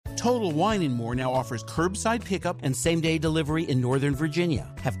Total Wine & More now offers curbside pickup and same-day delivery in Northern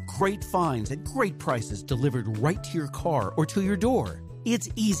Virginia. Have great finds at great prices delivered right to your car or to your door. It's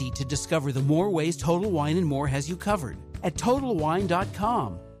easy to discover the more ways Total Wine & More has you covered at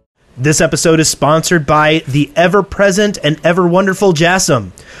TotalWine.com. This episode is sponsored by the ever-present and ever-wonderful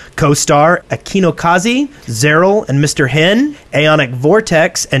Jassim. Co-star Akinokazi, Zeryl and Mr. Hen, Aeonic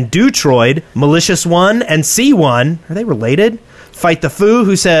Vortex and Dutroid, Malicious One and C1. Are they related? Fight the Foo,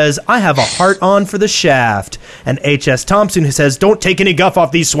 who says, I have a heart on for the shaft. And H.S. Thompson, who says, don't take any guff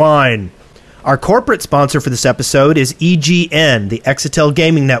off these swine. Our corporate sponsor for this episode is EGN, the Exitel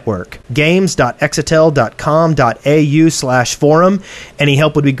Gaming Network. games.exitel.com.au/forum. Any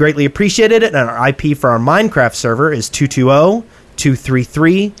help would be greatly appreciated, and our IP for our Minecraft server is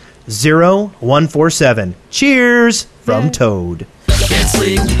 220-233-0147. Cheers from Toad. Can't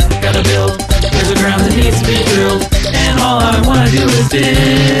sleep, gotta build. There's a ground that needs to be drilled, and all I wanna do is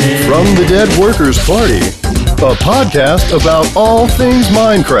dig. From the Dead Workers Party, a podcast about all things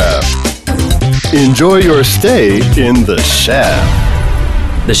Minecraft. Enjoy your stay in The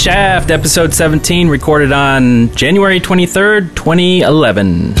Shaft. The Shaft, episode 17, recorded on January 23rd,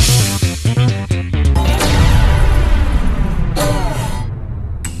 2011.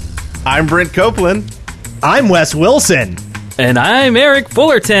 I'm Brent Copeland. I'm Wes Wilson. And I'm Eric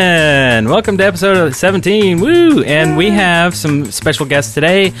Fullerton. Welcome to episode 17. Woo! And we have some special guests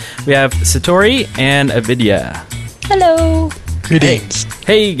today. We have Satori and Avidya. Hello. Greetings.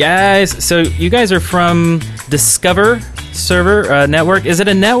 Hey, guys. So you guys are from Discover Server Network. Is it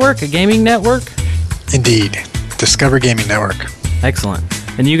a network? A gaming network? Indeed. Discover Gaming Network. Excellent.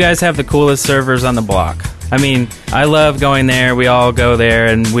 And you guys have the coolest servers on the block. I mean, I love going there. We all go there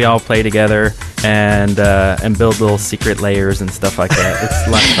and we all play together and build little secret layers and stuff like that. It's a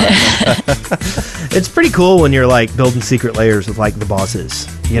lot of fun. It's pretty cool when you're like building secret layers with like the bosses.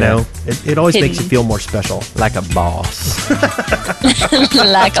 You know, it always makes you feel more special, like a boss.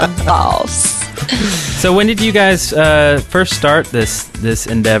 Like a boss. So when did you guys first start this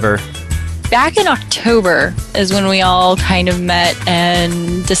endeavor? Back in October is when we all kind of met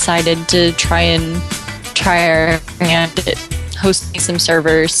and decided to try our hand at hosting some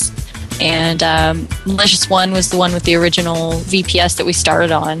servers. And Malicious One was the one with the original VPS that we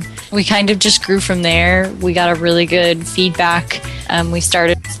started on. We kind of just grew from there. We got a really good feedback. We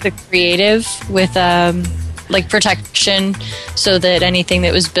started the creative with like protection so that anything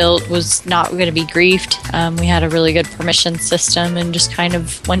that was built was not going to be griefed. We had a really good permission system and just kind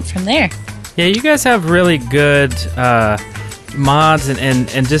of went from there. Yeah, you guys have really good mods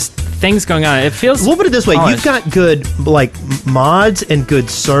and just things going on. It feels we'll put it this way: polished. you've got good like mods and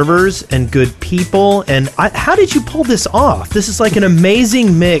good servers and good people. And how did you pull this off? This is like an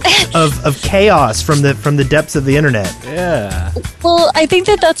amazing mix of chaos from the depths of the internet. Yeah. Well, I think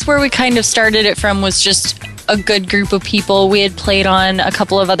that's where we kind of started it from, was just a good group of people. We had played on a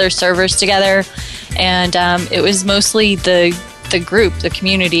couple of other servers together, and it was mostly the group, the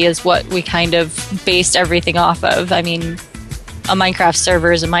community is what we kind of based everything off of. I mean, a Minecraft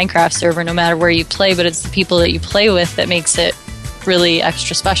server is a Minecraft server no matter where you play, but it's the people that you play with that makes it really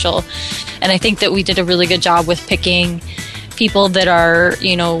extra special. And I think that we did a really good job with picking people that are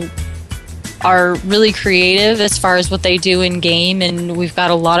really creative as far as what they do in game, and we've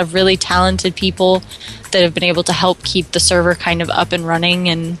got a lot of really talented people that have been able to help keep the server kind of up and running,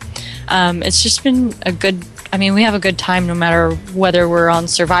 and it's just been we have a good time no matter whether we're on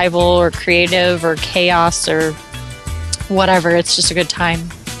survival or creative or chaos or whatever. It's just a good time.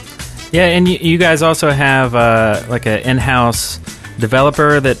 Yeah, and you guys also have like an in-house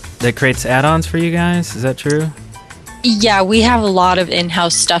developer that creates add-ons for you guys. Is that true? Yeah, we have a lot of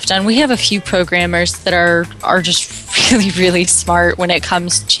in-house stuff done. We have a few programmers that are just really, really smart when it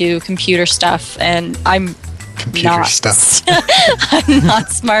comes to computer stuff, and I'm not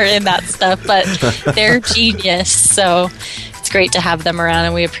smart in that stuff, but they're genius, so it's great to have them around,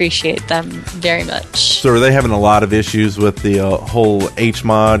 and we appreciate them very much. So are they having a lot of issues with the whole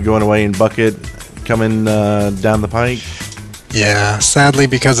HMod going away in Bucket coming down the pike? Yeah, sadly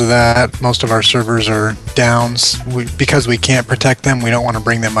because of that, most of our servers are downs. Because we can't protect them, we don't want to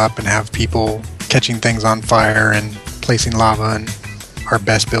bring them up and have people catching things on fire and placing lava in our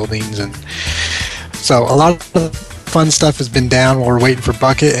best buildings. And so a lot of the fun stuff has been down while we're waiting for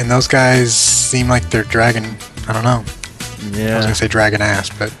Bucket, and those guys seem like they're dragging, I don't know. Yeah. I was going to say dragging ass,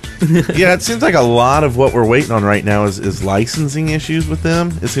 but... Yeah, it seems like a lot of what we're waiting on right now is licensing issues with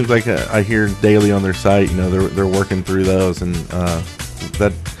them. It seems like I hear daily on their site, they're working through those, and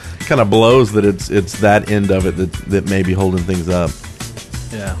that kind of blows that it's that end of it that may be holding things up.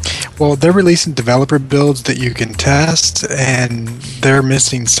 Yeah. Well, they're releasing developer builds that you can test, and they're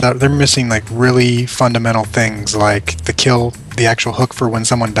missing stuff. They're missing like really fundamental things, like the actual hook for when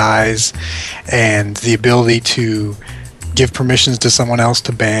someone dies, and the ability to give permissions to someone else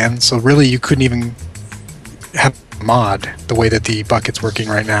to ban. So really, you couldn't even have a mod the way that the bucket's working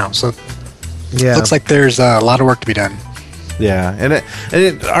right now. So it looks like there's a lot of work to be done. Yeah,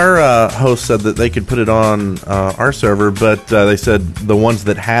 and our host said that they could put it on our server, but they said the ones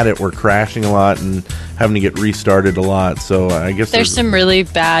that had it were crashing a lot and having to get restarted a lot. So I guess there's some really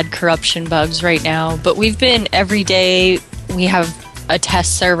bad corruption bugs right now. But we've been every day. We have a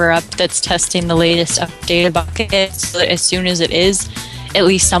test server up that's testing the latest updated bucket. So that as soon as it is at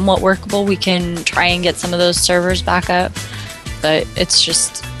least somewhat workable, we can try and get some of those servers back up. But it's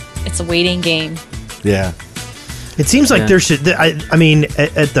a waiting game. Yeah. It seems like there should. I mean,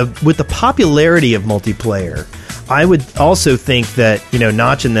 with the popularity of multiplayer, I would also think that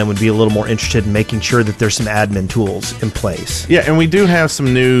Notch and them would be a little more interested in making sure that there's some admin tools in place. Yeah, and we do have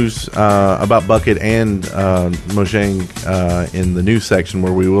some news about Bucket and Mojang in the news section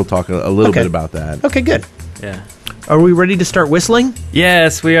where we will talk a little bit about that. Okay, good. Yeah. Are we ready to start whistling?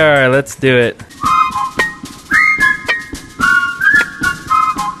 Yes, we are. Let's do it.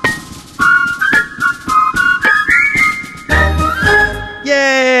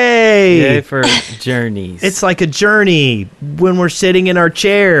 Yay for journeys. It's like a journey when we're sitting in our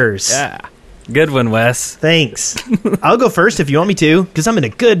chairs. Yeah. Good one, Wes. Thanks. I'll go first if you want me to, because I'm in a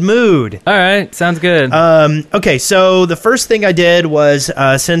good mood. All right. Sounds good. Okay, so the first thing I did was,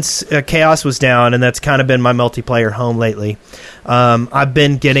 since Chaos was down, and that's kind of been my multiplayer home lately, I've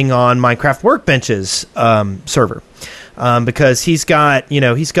been getting on Minecraft Workbench's server. Because he's got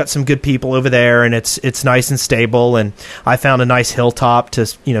some good people over there, and it's nice and stable. And I found a nice hilltop to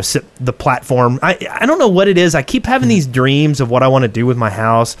sit the platform. I don't know what it is. I keep having these dreams of what I want to do with my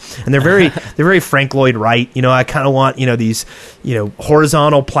house, and they're very Frank Lloyd Wright. I kind of want these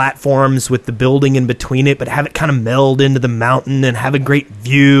horizontal platforms with the building in between it, but have it kind of meld into the mountain and have a great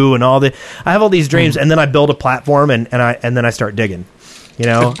view and all the. I have all these dreams, and then I build a platform, and then I start digging. And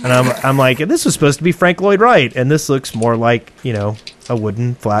I'm like, this was supposed to be Frank Lloyd Wright, and this looks more like, a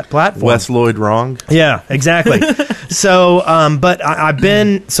wooden flat platform. Wes Lloyd wrong? Yeah, exactly. So, but I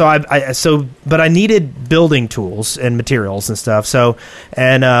needed building tools and materials and stuff. So,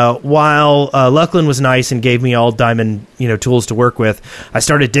 and while Luckland was nice and gave me all diamond, tools to work with, I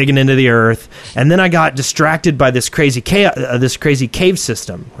started digging into the earth, and then I got distracted by this crazy cave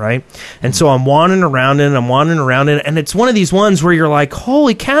system, right? And so I'm wandering around it, and it's one of these ones where you're like,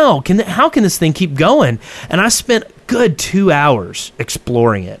 holy cow, how can this thing keep going? And I spent good 2 hours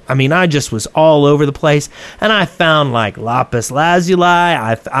exploring it. I mean, I just was all over the place, and I found like lapis lazuli,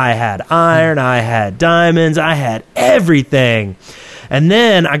 I had iron, I had diamonds, I had everything. And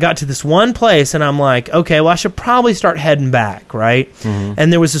then I got to this one place, and I'm like, okay, well, I should probably start heading back, right? Mm-hmm.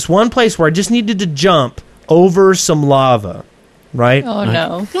 And there was this one place where I just needed to jump over some lava. Right? Oh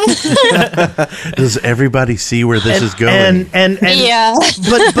no! Does everybody see where this is going? And yeah,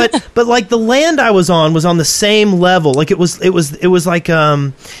 but like the land I was on the same level. Like it was like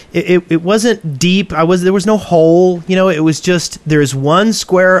it wasn't deep. There was no hole. It was just there's one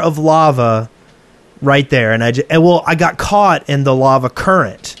square of lava right there, and I got caught in the lava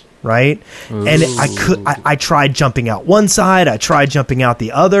current. Right? Ooh. And I tried jumping out one side, I tried jumping out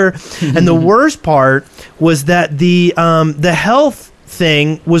the other, and the worst part was that the health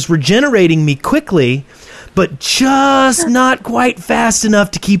thing was regenerating me quickly, but just not quite fast enough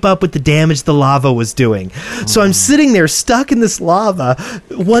to keep up with the damage the lava was doing. So I'm sitting there stuck in this lava,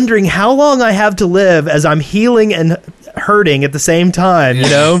 wondering how long I have to live as I'm healing and hurting at the same time,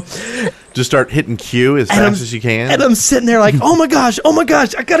 Just start hitting Q as fast as you can. And I'm sitting there like, oh my gosh,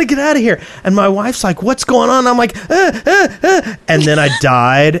 I gotta get out of here. And my wife's like, what's going on? I'm like, And then I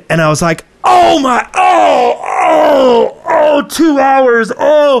died, and I was like, 2 hours,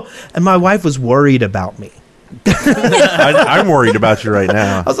 And my wife was worried about me. I'm worried about you right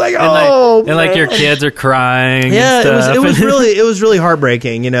now. I was like, and like your kids are crying. Yeah, and stuff. it was really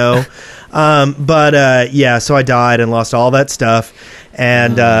heartbreaking, So I died and lost all that stuff,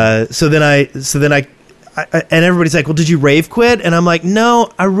 and so then I and everybody's like, well, did you rave quit? And I'm like, no,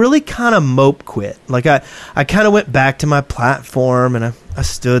 I really kind of mope quit. Like I kind of went back to my platform, and I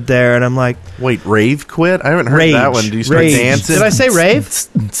stood there, and I'm like, wait, rave quit? I haven't heard that one. Do you start dancing? Did I say rave? I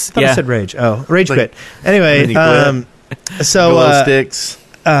thought I said rage. Oh, rage quit. Anyway, so glow sticks.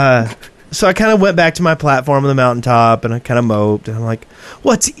 So I kind of went back to my platform on the mountaintop, and I kind of moped, and I'm like,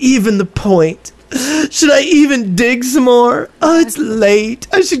 what's even the point? Should I even dig some more? Oh, it's late.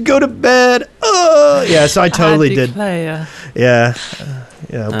 I should go to bed. Oh, yeah, so I totally did. Yeah.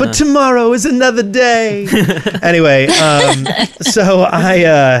 But tomorrow is another day. Anyway, so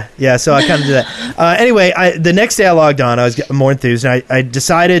I kind of did that. Anyway, the next day I logged on. I was more enthused, and I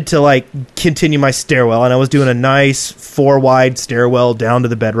decided to like continue my stairwell, and I was doing a nice 4-wide stairwell down to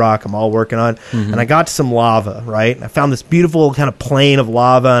the bedrock. I'm all working on, and I got to some lava. Right, I found this beautiful kind of plain of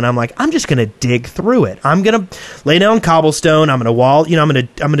lava, and I'm like, I'm just gonna dig through it. I'm gonna lay down cobblestone. I'm gonna wall. I'm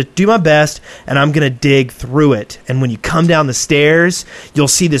gonna do my best, and I'm gonna dig through it. And when you come down the stairs, you'll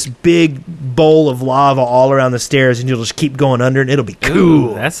see this big bowl of lava all around the stairs, and you'll just keep going under, and it'll be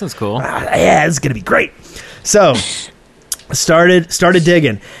cool. Ooh, that sounds cool. Yeah, it's gonna be great. So started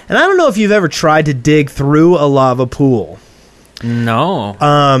digging, and I don't know if you've ever tried to dig through a lava pool. No.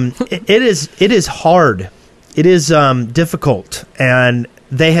 It is hard. It is difficult, and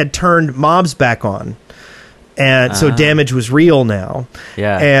they had turned mobs back on. And so damage was real now.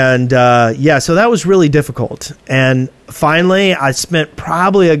 Yeah. And so that was really difficult. And finally, I spent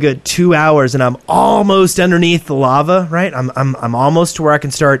probably a good 2 hours, and I'm almost underneath the lava. Right, I'm almost to where I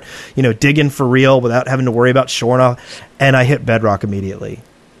can start, digging for real without having to worry about shoring off. And I hit bedrock immediately.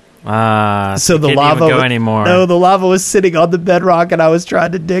 So the lava even go anymore. No, the lava was sitting on the bedrock, and I was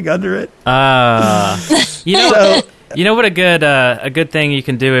trying to dig under it. You know what a good thing you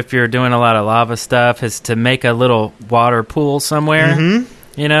can do if you're doing a lot of lava stuff is to make a little water pool somewhere.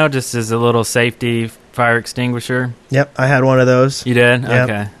 Mm-hmm. Just as a little safety fire extinguisher. Yep, I had one of those. You did? Yep.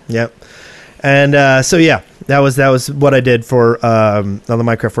 Okay. Yep. And that was what I did for on the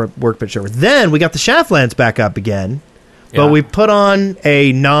Minecraft Workbench server. Then we got the Shaftlands back up again. But we put on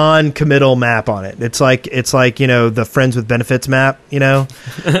a non-committal map on it. It's like the Friends with Benefits map,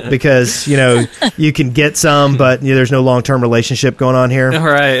 because you can get some, but there's no long-term relationship going on here.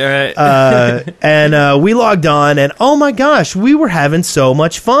 Right. And we logged on, and oh my gosh, we were having so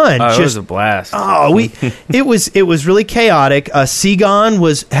much fun. Oh, it was a blast. It was really chaotic.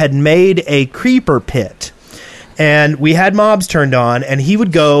 Seagon had made a creeper pit, and we had mobs turned on, and he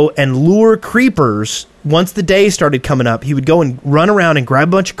would go and lure creepers. Once the day started coming up, he would go and run around and grab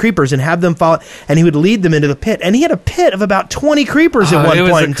a bunch of creepers and have them follow, and he would lead them into the pit. And he had a pit of about 20 creepers at one point in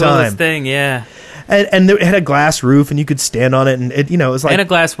time. It was the coolest thing, yeah. And it had a glass roof, and you could stand on it, and it was like... And a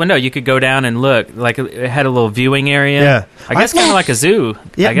glass window. You could go down and look. Like, it had a little viewing area. Yeah. I guess kind of like a zoo,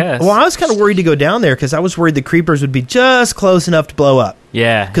 I guess. Well, I was kind of worried to go down there, because I was worried the creepers would be just close enough to blow up.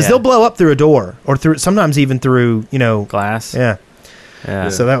 Yeah. Because they'll blow up through a door, or sometimes even through, glass. Yeah.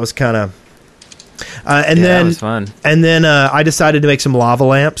 So that was kind of... that was fun. And then I decided to make some lava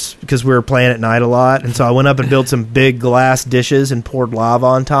lamps because we were playing at night a lot. And so I went up and built some big glass dishes and poured lava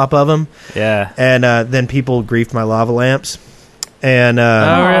on top of them. Yeah. And then people griefed my lava lamps. And oh,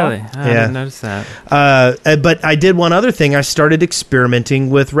 really? I didn't notice that. But I did one other thing. I started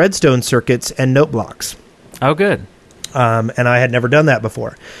experimenting with redstone circuits and note blocks. Oh, good. And I had never done that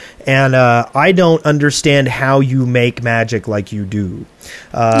before. And I don't understand how you make magic like you do.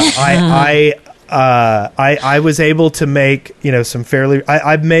 I was able to make some fairly.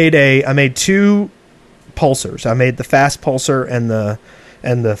 I made 2 pulsers. I made the fast pulsar and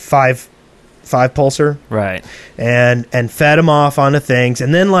the 5 pulsar, right? And fed them off onto things,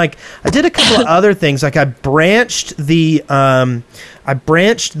 and then I did a couple of other things. Like I branched the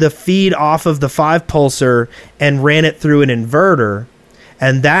feed off of the 5 pulsar and ran it through an inverter,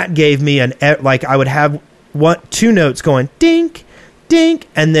 and that gave me I would have 2 notes going dink. Dink,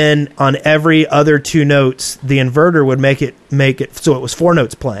 and then on every other 2 notes, the inverter would make it so it was 4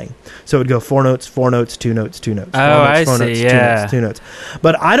 notes playing. So it would go 4 notes, 4 notes, 2 notes, 2 notes. 4 notes, 4 notes, 2 notes, 2 notes.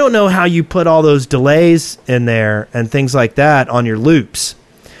 But I don't know how you put all those delays in there and things like that on your loops.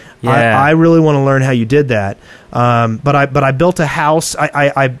 Yeah. I really want to learn how you did that. But I built a house.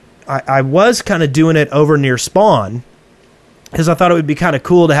 I was kind of doing it over near spawn because I thought it would be kind of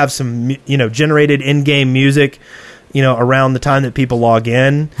cool to have some generated in-game music. Around the time that people log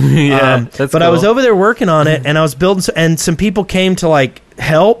in. That's but cool. I was over there working on it, and I was building, and some people came to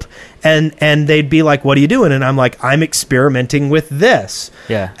help, and they'd be like, "What are you doing?" And I'm like, "I'm experimenting with this."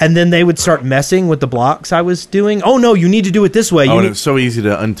 Yeah. And then they would start messing with the blocks I was doing. Oh no, you need to do it this way. It's so easy to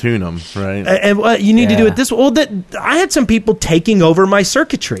untune them, right? And you need to do it this way. Well, I had some people taking over my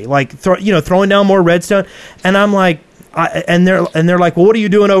circuitry, throwing down more redstone, and I'm like. And they're like, well, what are you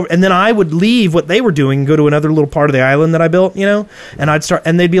doing over? And then I would leave what they were doing and go to another little part of the island that I built, and I'd start,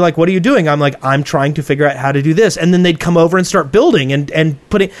 and they'd be like, what are you doing? I'm like, I'm trying to figure out how to do this. And then they'd come over and start building and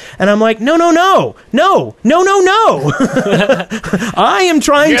putting, and I'm like, no. I am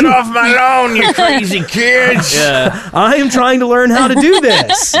trying to get off my lawn, you crazy kids. Yeah. I am trying to learn how to do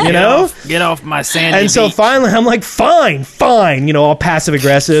this, Get off my sandy And so beach. finally I'm like, fine, all passive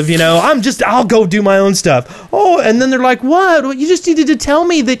aggressive, I'll go do my own stuff. Oh, and then they're they're like, what? Well, you just needed to tell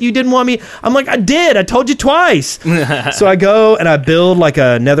me that you didn't want me. I'm like, I did. I told you twice. So I go and I build like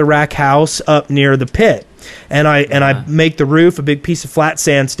a netherrack house up near the pit. And I make the roof a big piece of flat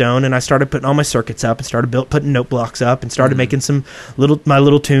sandstone, and I started putting all my circuits up and started putting note blocks up and started making my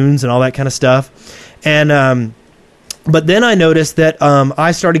little tunes and all that kind of stuff. And but then I noticed that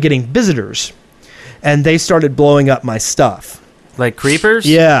I started getting visitors, and they started blowing up my stuff. Like creepers?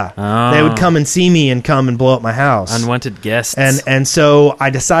 Yeah. Oh. They would come and see me and come and blow up my house. Unwanted guests. And so I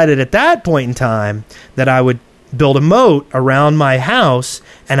decided at that point in time that I would build a moat around my house,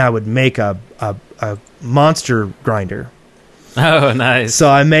 and I would make a monster grinder. Oh, nice. So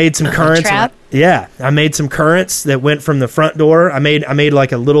I made some currents. Trap? Yeah, I made some currents that went from the front door. I made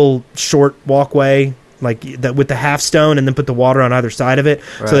like a little short walkway, like that with the half stone, and then put the water on either side of it,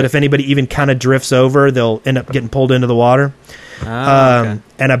 so that if anybody even kind of drifts over, they'll end up getting pulled into the water. Okay.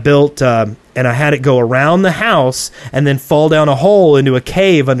 And I built, and I had it go around the house and then fall down a hole into a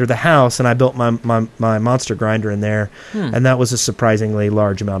cave under the house, and I built my monster grinder in there, and that was a surprisingly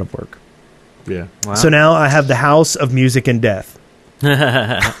large amount of work. Yeah. Wow. So now I have the House of Music and Death.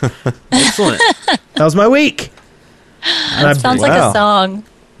 Excellent. That was my week. That sounds like a song.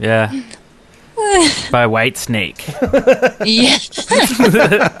 Yeah. By White Snake. Yeah.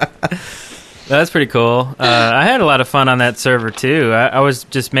 That's pretty cool. I had a lot of fun on that server too. I was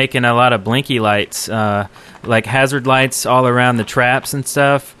just making a lot of blinky lights, like hazard lights all around the traps and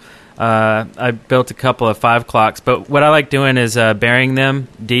stuff. I built a couple of 5 clocks, but what I like doing is burying them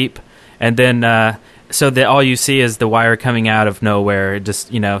deep, and then so that all you see is the wire coming out of nowhere.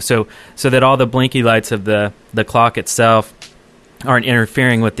 Just so that all the blinky lights of the clock itself aren't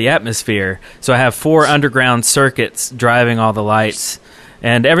interfering with the atmosphere. So I have 4 underground circuits driving all the lights.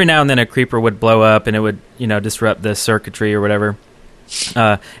 And every now and then a creeper would blow up and it would, disrupt the circuitry or whatever.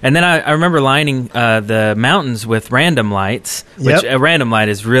 And then I remember lining the mountains with random lights, which a random light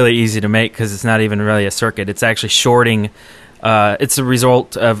is really easy to make because it's not even really a circuit. It's actually shorting. It's a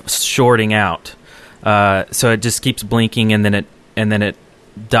result of shorting out. So it just keeps blinking and then it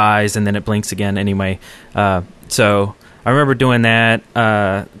dies and then it blinks again anyway. So I remember doing that.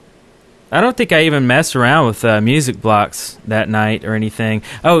 I don't think I even messed around with music blocks that night or anything.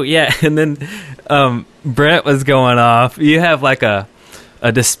 Oh, yeah, and then Brett was going off. You have like a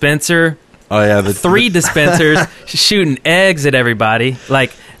dispenser. Oh, yeah. 3 dispensers shooting eggs at everybody.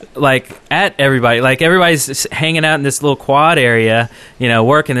 Like at everybody. Like everybody's hanging out in this little quad area,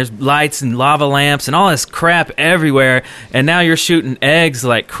 working. There's lights and lava lamps and all this crap everywhere. And now you're shooting eggs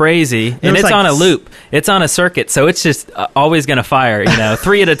like crazy. And it's like on a loop. It's on a circuit. So it's just always going to fire,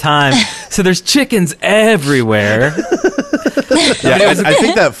 3 at a time. So there's chickens everywhere. Yeah, I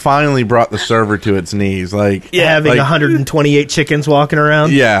think that finally brought the server to its knees. Having 128 chickens walking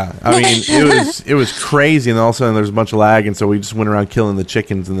around. Yeah, I mean it was crazy, and all of a sudden there was a bunch of lag, and so we just went around killing the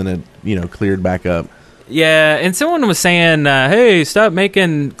chickens, and then it cleared back up. Yeah, and someone was saying, "Hey, stop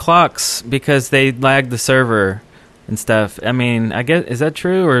making clocks because they lag the server." And stuff. I mean, I guess, is that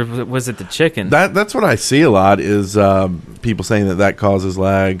true, or was it the chicken? That's what I see a lot is people saying that causes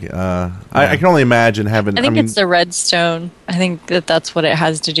lag. I can only imagine having. I think it's the redstone. I think that's what it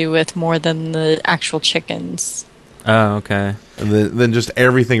has to do with more than the actual chickens. Oh, okay. And then just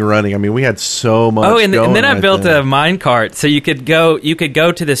everything running. I mean, we had so much. Oh, and then I built there. a minecart, so you could go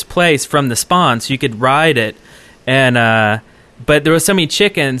to this place from the spawn, so you could ride it, and but there were so many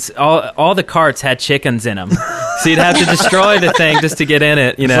chickens. All the carts had chickens in them, so you'd have to destroy the thing just to get in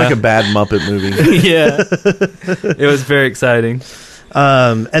it. It's like a bad Muppet movie. Yeah, it was very exciting.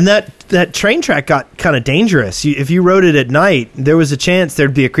 And that train track got kind of dangerous. If you rode it at night, there was a chance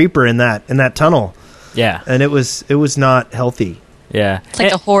there'd be a creeper in that tunnel. Yeah, and it was not healthy. Yeah, it's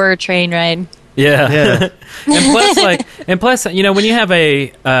like a horror train ride. Yeah. and plus, when you have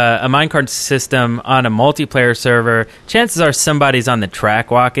a minecart system on a multiplayer server, chances are somebody's on the track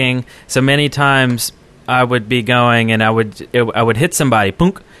walking. So many times I would be going and I would hit somebody,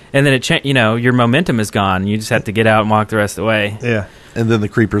 punk, and then your momentum is gone. You just have to get out and walk the rest of the way. Yeah, and then the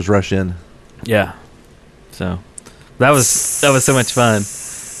creepers rush in. Yeah, so that was so much fun.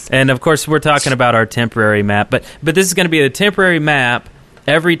 And of course, we're talking about our temporary map, but this is going to be a temporary map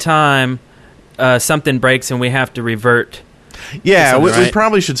every time. Something breaks and we have to revert. Yeah, we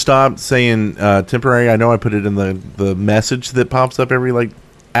probably should stop saying temporary. I know I put it in the message that pops up every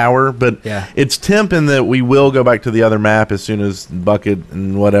hour, but it's temp in that we will go back to the other map as soon as Bucket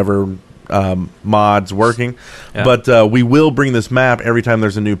and whatever mods working. Yeah. But we will bring this map every time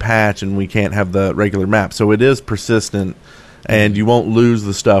there's a new patch and we can't have the regular map. So it is persistent, and you won't lose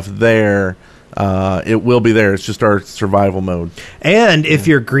the stuff there. it will be there. It's just our survival mode. And if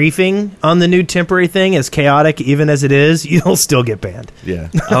you're griefing on the new temporary thing, as chaotic even as it is, you'll still get banned. Yeah.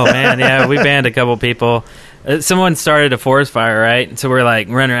 Oh man, yeah, we banned a couple people. Someone started a forest fire, right? And so we're like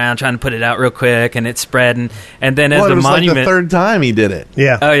running around trying to put it out real quick, and it's spreading. And then as Well, it a was monument, like the third time he did it.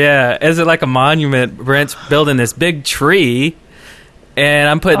 Yeah. oh yeah, as like a monument, Brent's building this big tree, and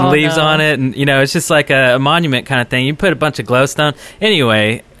I'm putting leaves on it, and it's just like a monument kind of thing. You put a bunch of glowstone.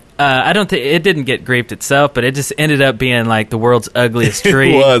 Anyway, I don't think it didn't get griefed itself, but it just ended up being like the world's ugliest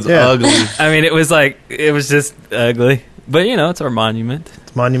tree. It was ugly. I mean, it was just ugly. But it's our monument.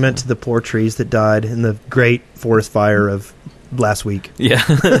 It's a monument to the poor trees that died in the great forest fire of last week. Yeah.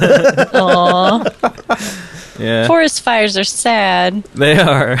 Aww. Yeah. Forest fires are sad. They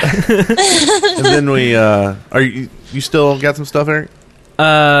are. And then we are you still got some stuff, Eric?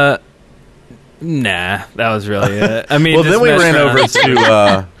 Nah, that was really it. I mean, Well, just then we messed ran around. over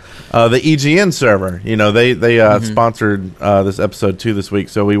to the EGN server. They sponsored this episode too this week,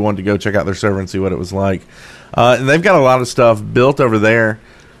 so we wanted to go check out their server and see what it was like. And they've got a lot of stuff built over there.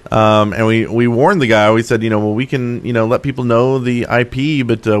 And we warned the guy. We said, we can, let people know the IP,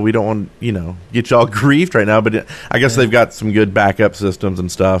 but we don't want, get y'all griefed right now. But I guess they've got some good backup systems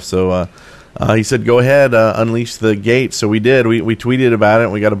and stuff. So he said, go ahead, unleash the gates. So we did. We tweeted about it.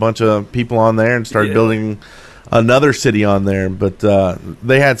 We got a bunch of people on there and started building another city on there. But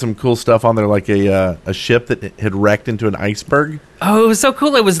they had some cool stuff on there, like a ship that had wrecked into an iceberg. Oh, it was so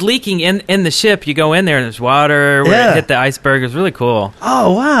cool. It was leaking in the ship. You go in there and there's water where it hit the iceberg. It was really cool.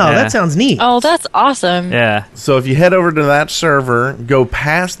 Oh, wow. Yeah. That sounds neat. Oh, that's awesome. Yeah. So if you head over to that server, go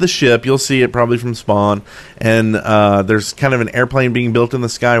past the ship, you'll see it probably from spawn, and there's kind of an airplane being built in the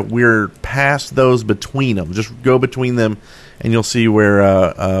sky. We're past those between them. Just go between them, and you'll see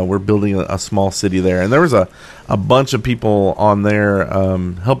where we're building a small city there. And there was a bunch of people on there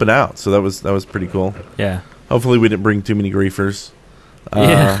helping out, so that was pretty cool. Yeah. Hopefully we didn't bring too many griefers.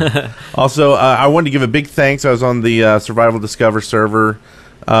 Yeah. Also, I wanted to give a big thanks. I was on the Survival Discover server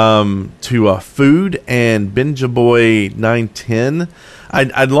to Food and Benjaboy 910.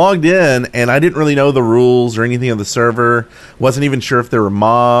 I'd logged in, and I didn't really know the rules or anything of the server. Wasn't even sure if there were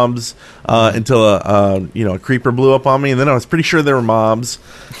mobs until a creeper blew up on me, and then I was pretty sure there were mobs.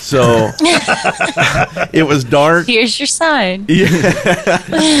 So it was dark. Here's your sign. Yeah.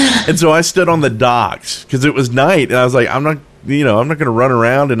 And so I stood on the docks because it was night, and I was like, I'm not going to run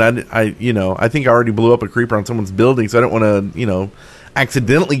around, and I think I already blew up a creeper on someone's building, so I don't want to,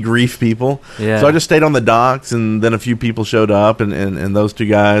 accidentally grief people. Yeah. So I just stayed on the docks, and then a few people showed up, and those two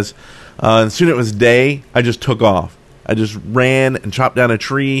guys. As soon as it was day, I just took off. I just ran and chopped down a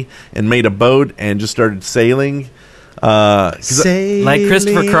tree and made a boat and just started sailing. Like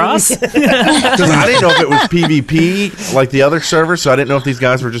Christopher Cross? Because I didn't know if it was PvP like the other server, so I didn't know if these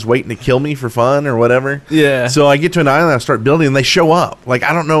guys were just waiting to kill me for fun or whatever. Yeah. So I get to an island, I start building, and they show up. Like,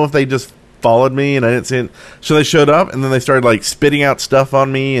 I don't know if they just followed me and I didn't see it. So they showed up, and then they started like spitting out stuff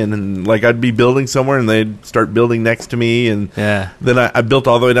on me, and like I'd be building somewhere and they'd start building next to me, and Yeah. then I built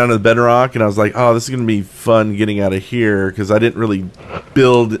all the way down to the bedrock, and I was like, oh, this is going to be fun getting out of here, because I didn't really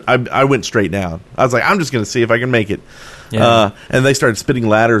build. I went straight down. I was like, I'm just going to see if I can make it. Yeah. And they started spitting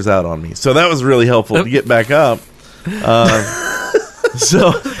ladders out on me, so that was really helpful to get back up.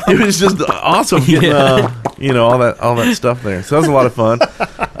 So it was just awesome getting all that stuff there. So that was a lot of fun.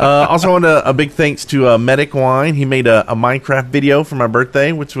 Also, I want a big thanks to Medic Wine. He made a Minecraft video for my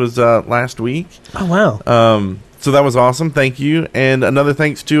birthday, which was last week. Oh, wow. So that was awesome. Thank you. And another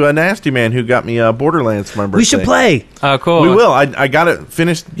thanks to Nasty Man, who got me Borderlands for my birthday. We should play. Oh, cool. We will. I got it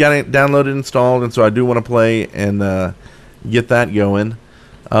finished, got it downloaded, installed, and so I do want to play and get that going.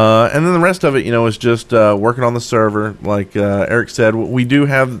 And then the rest of it, is just working on the server. Like Eric said, we do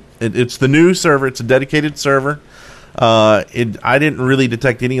have it's the new server. It's a dedicated server. I didn't really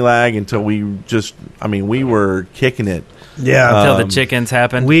detect any lag until we were kicking it. Yeah. Until the chickens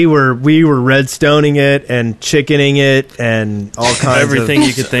happened. We were redstoning it and chickening it and all kinds Everything of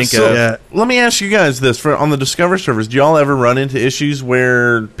you could think So of. Yeah. let me ask you guys this: on the Discover servers, do y'all ever run into issues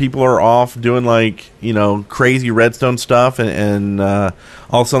where people are off doing crazy redstone stuff, and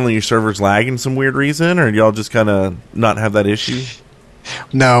all of a sudden your server's lagging some weird reason, or do y'all just kind of not have that issue?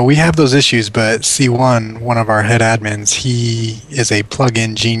 No, we have those issues, but C1, one of our head admins, he is a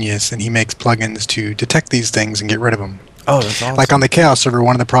plug-in genius, and he makes plugins to detect these things and get rid of them. Oh, that's awesome! Like on the Chaos server,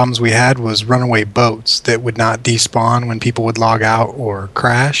 one of the problems we had was runaway boats that would not despawn when people would log out or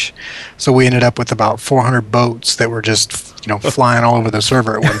crash. So we ended up with about 400 boats that were just, flying all over the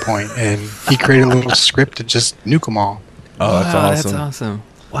server at one point, and he created a little script to just nuke them all. Oh, that's Wow, awesome! That's awesome.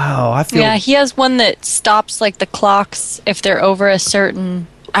 Wow. I feel. Yeah, he has one that stops like the clocks if they're over a certain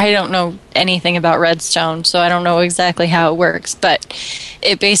I don't know anything about redstone, so I don't know exactly how it works, but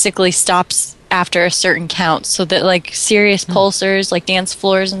it basically stops after a certain count, so that like serious pulsers, like dance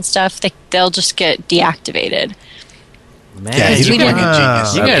floors and stuff, they'll just get deactivated. Man, Yeah, he's a fucking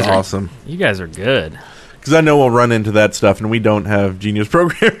genius. That's awesome. You guys are good. Because I know we'll run into that stuff, and we don't have genius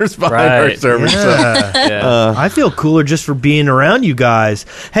programmers behind our Right. servers. Yeah. I feel cooler just for being around you guys.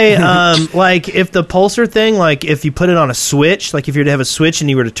 Hey, like if the pulsar thing, like if you put it on a switch, like if you were to have a switch and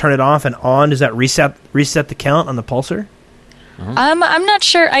you were to turn it off and on, does that reset the count on the pulsar? I'm not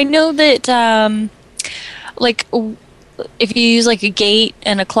sure. I know that like if you use like a gate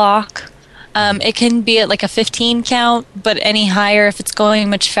and a clock, it can be at like a 15 count, but any higher, if it's going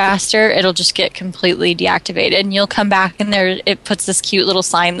much faster, it'll just get completely deactivated. And you'll come back and there it puts this cute little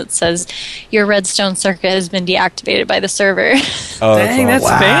sign that says your redstone circuit has been deactivated by the server. Oh, Dang, that's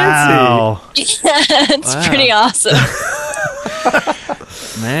fancy. It's pretty awesome.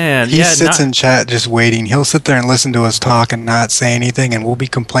 Man, He yeah, sits in chat just waiting. He'll sit there and listen to us talk and not say anything, and we'll be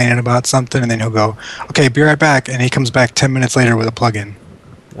complaining about something, and then he'll go, "Okay, be right back," and he comes back 10 minutes later with a plug-in.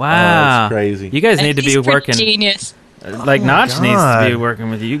 wow, that's crazy. You guys need to be He's pretty working. genius. Like Notch needs to God. be working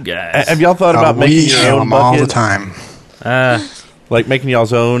with you guys. Have y'all thought about making we your show own him all the bucket? time. Like making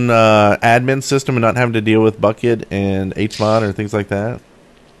y'all's own admin system and not having to deal with Bucket and HMod or things like that?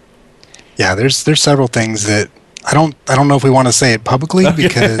 Yeah, there's several things that I don't know if we want to say it publicly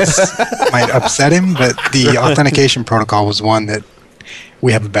because it might upset him, but the authentication protocol was one that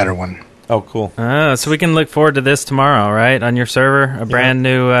we have a better one. Oh, cool. So we can look forward to this tomorrow, right? On your server, a brand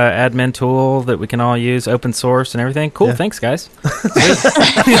new admin tool that we can all use, open source and everything. Cool, thanks, guys.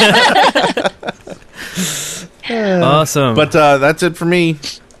 Awesome. But that's it for me.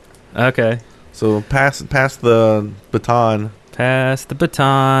 Okay. So pass the baton. Pass the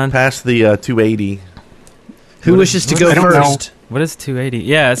baton. Pass the 280. Who wishes to go I don't know. first? What is 280?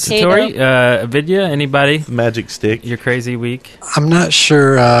 Yeah, Potato. Satori, Avidya, anybody? Magic stick. Your crazy week? I'm not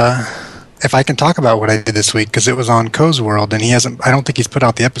sure if I can talk about what I did this week because it was on Co's World, and I don't think he's put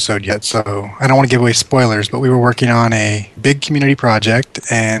out the episode yet, so I don't want to give away spoilers, but we were working on a big community project,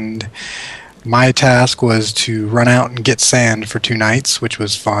 and my task was to run out and get sand for 2 nights, which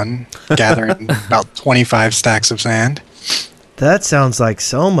was fun, gathering about 25 stacks of sand. That sounds like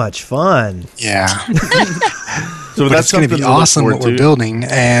so much fun. Yeah. So But that's it's going to something be look awesome forward what we're to. building.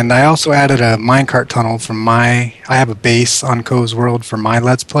 And I also added a minecart tunnel from I have a base on Co's World for my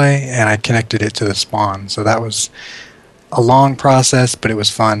Let's Play, and I connected it to the spawn. So that was a long process, but it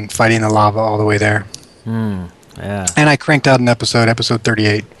was fun fighting the lava all the way there. Yeah. And I cranked out an episode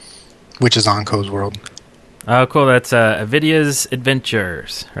 38, which is on Co's World. Oh, cool. That's Avidya's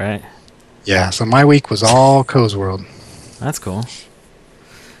Adventures, right? Yeah, so my week was all Co's World. That's cool.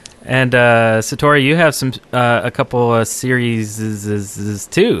 And Satori, you have a couple of series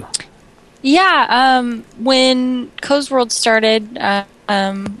too. Yeah, when Co's World started,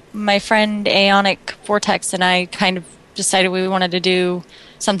 my friend Aeonic Vortex and I kind of decided we wanted to do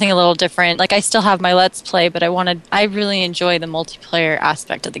something a little different. Like, I still have my Let's Play, but I really enjoy the multiplayer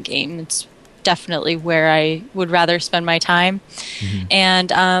aspect of the game. It's definitely where I would rather spend my time. Mm-hmm. And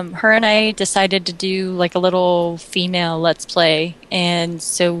her and I decided to do like a little female Let's Play, and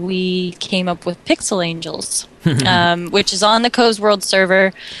so we came up with Pixel Angels, which is on the Co's World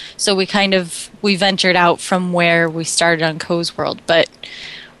server. So we ventured out from where we started on Co's World, but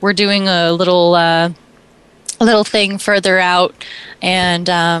we're doing a little thing further out,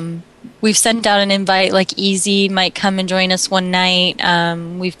 and we've sent out an invite, like Easy might come and join us one night.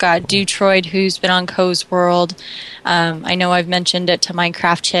 We've got Dutroid, who's been on Co's World. I know I've mentioned it to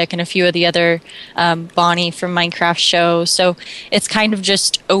Minecraft Chick and a few of the other Bonnie from Minecraft Show. So it's kind of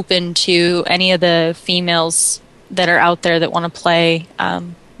just open to any of the females that are out there that want to play.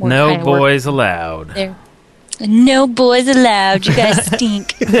 No boys allowed. There. No boys allowed. You guys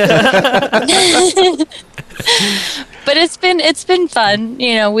stink. But it's been fun.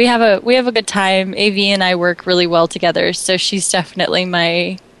 You know, we have a good time. AV and I work really well together, so she's definitely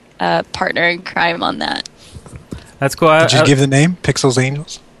my partner in crime on that. That's cool. Did you give the name? Pixels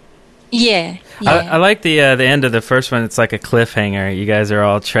Angels? Yeah. I like the end of the first one. It's like a cliffhanger. You guys are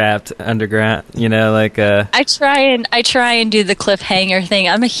all trapped underground. You know, like I try and do the cliffhanger thing.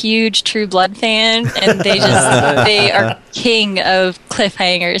 I'm a huge True Blood fan, and they are king of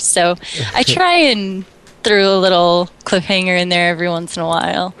cliffhangers. So I try and throw a little cliffhanger in there every once in a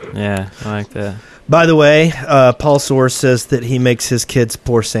while. Yeah, I like that. By the way, Paul Soares says that he makes his kids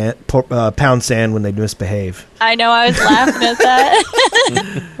pound sand when they misbehave. I know, I was laughing at that.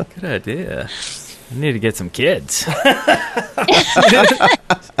 Good idea. I need to get some kids.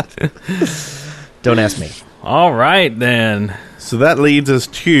 Don't ask me. All right, then. So that leads us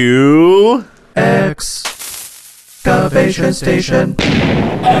to Excavation Station.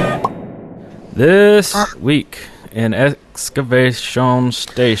 This week in Excavation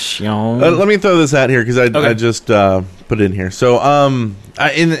Station. Let me throw this out here because I just put it in here. So, and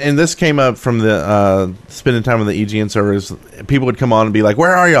this came up from the spending time on the EGN servers. People would come on and be like,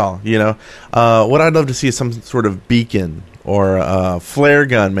 "Where are y'all?" You know, what I'd love to see is some sort of beacon or a flare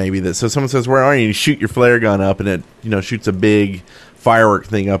gun, maybe. So someone says, "Where are you?" You shoot your flare gun up, and it shoots a big firework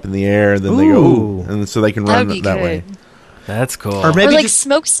thing up in the air. And then they go, "Ooh," and so they can run that way. That's cool. Or like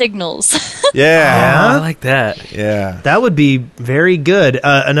smoke signals. Yeah. I like that. Yeah. That would be very good.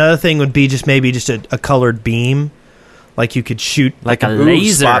 Another thing would be just maybe just a colored beam. Like you could shoot like a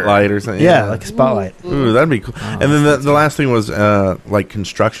laser. Spotlight or something. Yeah, like a spotlight. Ooh, that'd be cool. Oh, and then the last thing was like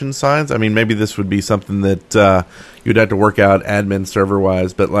construction signs. I mean, maybe this would be something that you'd have to work out admin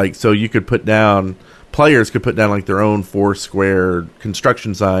server-wise. But like, so you could players could put down like their own 4 square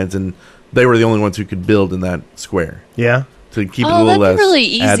construction signs, and they were the only ones who could build in that square. Yeah. To keep it a little less really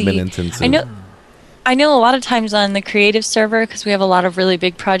easy. admin intensive. I know a lot of times on the creative server, because we have a lot of really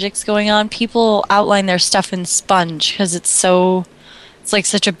big projects going on, people outline their stuff in Sponge because it's like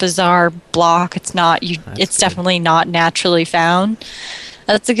such a bizarre block. It's definitely not naturally found.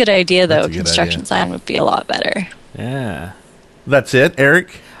 That's a good idea, though. Construction sign would be a lot better. Yeah. That's it,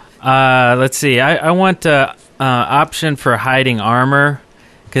 Eric? Let's see. I want option for hiding armor.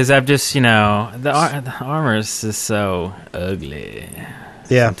 Because I've just, the armor is just so ugly.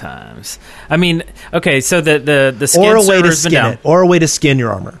 Yeah. Sometimes. I mean, okay, so the skin or a way to server's been skin down. it, or a way to skin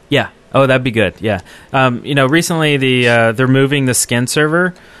your armor. Yeah. Oh, that'd be good. Yeah. Recently they're moving the skin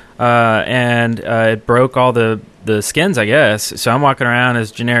server, and it broke all the skins, I guess. So I'm walking around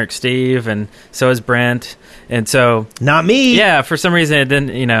as generic Steve, and so is Brent, and so not me. Yeah. For some reason, it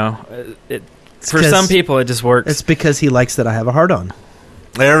didn't. For some people, it just works. It's because he likes that I have a heart on.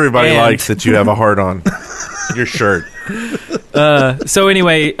 Everybody likes that you have a heart on your shirt. So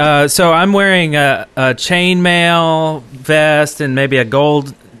anyway, so I'm wearing a chainmail vest and maybe a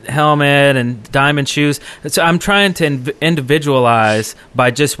gold helmet and diamond shoes. So I'm trying to individualize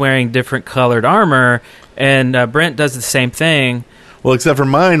by just wearing different colored armor, and Brent does the same thing. Well, except for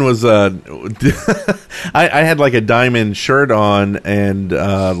mine was I had like a diamond shirt on and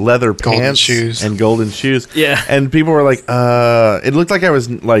leather pants shoes. And golden shoes. Yeah. And people were like, it looked like I was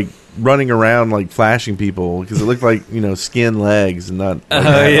like running around like flashing people because it looked like, skin legs and not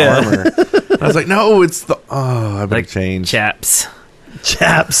armor. And I was like, no, it's I better change. Chaps.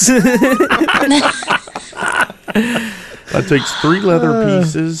 That takes 3 leather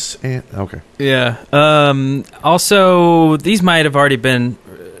pieces and okay. Yeah. Also, these might have already been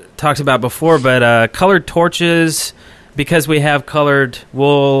talked about before, but colored torches, because we have colored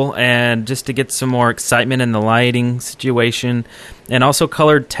wool, and just to get some more excitement in the lighting situation, and also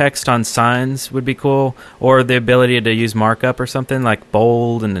colored text on signs would be cool, or the ability to use markup or something like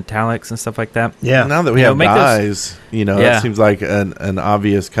bold and italics and stuff like that. Yeah. Now that we have dyes, that seems like an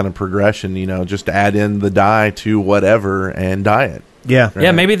obvious kind of progression, just to add in the dye to whatever and dye it. Yeah. Right?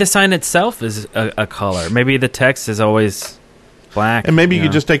 Yeah, maybe the sign itself is a color. Maybe the text is always black. And maybe you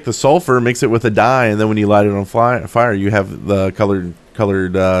could just take the sulfur, mix it with a dye, and then when you light it on fire, you have the colored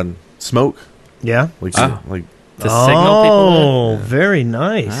smoke. Yeah. Like to signal people. Oh, very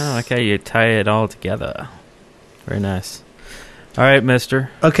nice. Oh, okay, you tie it all together. Very nice. All right,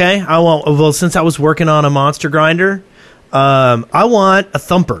 mister. Okay, since I was working on a monster grinder, I want a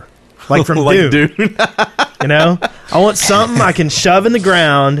thumper. Like from Dune. I want something I can shove in the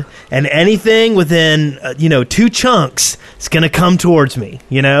ground, and anything within 2 chunks is going to come towards me.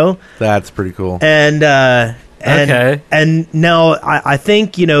 That's pretty cool. And okay. And now I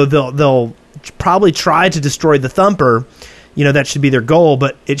think they'll probably try to destroy the thumper. That should be their goal,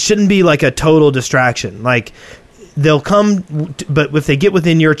 but it shouldn't be like a total distraction. Like they'll come, but if they get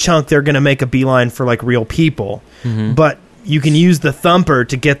within your chunk, they're going to make a beeline for like real people. Mm-hmm. But you can use the thumper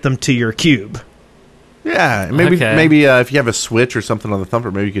to get them to your cube. Yeah, maybe if you have a switch or something on the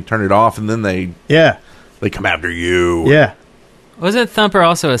thumper, maybe you could turn it off, and then they come after you. Yeah. Wasn't Thumper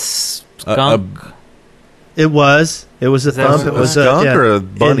also a skunk? It was a thump. It was a skunk or a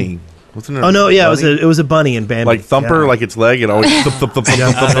bunny. Wasn't it? Oh no, yeah, it was a bunny in Bambi. Like Thumper, like its leg, it always thump.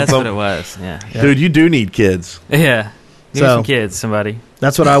 That's what it was. Yeah. Dude, you do need kids. Yeah, need some kids, somebody.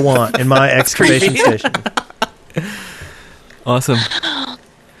 That's what I want in my excavation station. Awesome.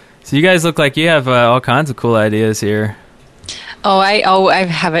 So you guys look like you have all kinds of cool ideas here. I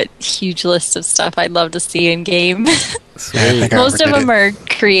have a huge list of stuff I'd love to see in game. Yeah, I think I Most of overdid them it. are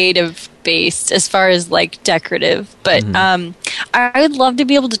creative based as far as like decorative, but I would love to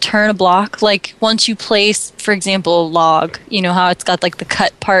be able to turn a block. Like once you place, for example, a log, you know how it's got like the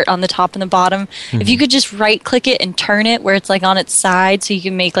cut part on the top and the bottom. If you could just right click it and turn it where it's like on its side, so you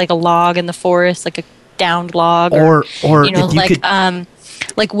can make like a log in the forest, like a downed log, Or you know, if you like could,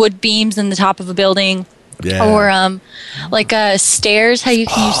 like wood beams in the top of a building. Yeah. Or like stairs. How you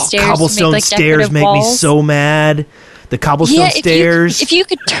can use stairs cobblestone to make like stairs decorative make walls. me so mad. The cobblestone stairs. If you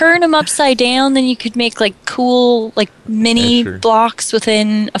could turn them upside down, then you could make like cool like mini Yeah, sure. blocks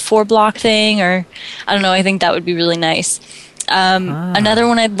within a 4-block thing, or I don't know. I think that would be really nice. Another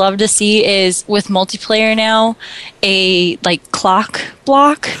one I'd love to see is with multiplayer now, a like clock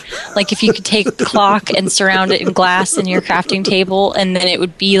block. Like if you could take a clock and surround it in glass in your crafting table, and then it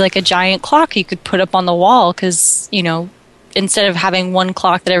would be like a giant clock you could put up on the wall. Because you know, instead of having one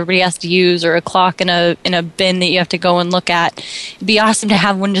clock that everybody has to use, or a clock in a bin that you have to go and look at, it'd be awesome to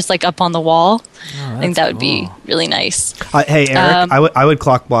have one just like up on the wall. I think that would be really nice. Hey, Eric, I would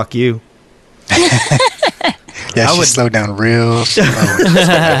clock block you. Yeah, she slowed down real slow.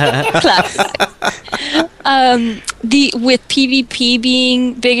 With PvP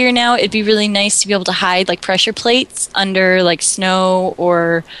being bigger now, it'd be really nice to be able to hide like pressure plates under like snow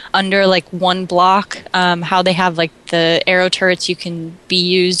or under like one block. How they have like the arrow turrets, you can be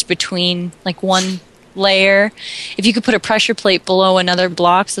used between like one layer. If you could put a pressure plate below another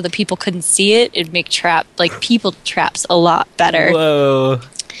block so that people couldn't see it, it'd make people traps a lot better. Whoa.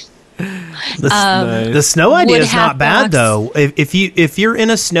 The snow idea wood is not hat bad blocks. though. If you're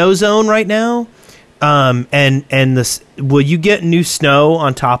in a snow zone right now, will you get new snow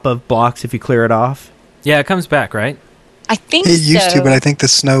on top of blocks if you clear it off? Yeah, it comes back, right? I think It used so. to, but I think the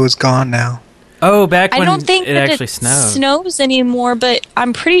snow is gone now. Oh, back I when don't think it that actually it snowed. snows anymore, but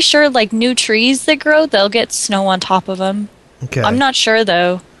I'm pretty sure like new trees that grow, they'll get snow on top of them. Okay. I'm not sure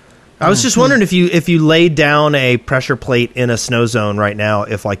though. I was just wondering if you laid down a pressure plate in a snow zone right now,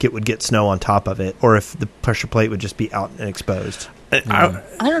 if like it would get snow on top of it, or if the pressure plate would just be out and exposed. I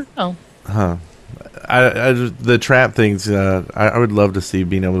don't know. The trap things, I would love to see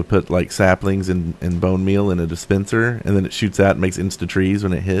being able to put like saplings and bone meal in a dispenser, and then it shoots out and makes insta trees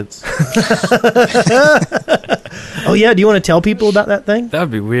when it hits. Oh yeah, do you want to tell people about that thing? That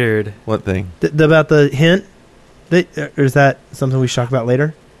would be weird. What thing? About the hint? Or is that something we should talk about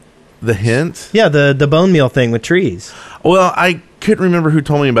later? The hint? Yeah, the bone meal thing with trees. Well, I couldn't remember who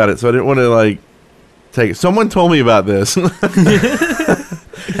told me about it, so I didn't want to like take it. Someone told me about this.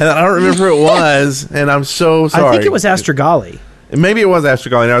 And I don't remember who it was, and I'm so sorry. I think it was Astrogali. Maybe it was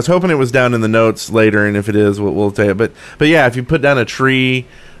Astrogali. And I was hoping it was down in the notes later, and if it is, we'll take it. But yeah, if you put down a tree,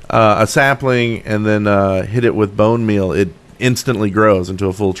 a sapling, and then hit it with bone meal, it instantly grows into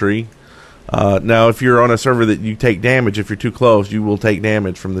a full tree. Now, if you're on a server that you take damage, if you're too close, you will take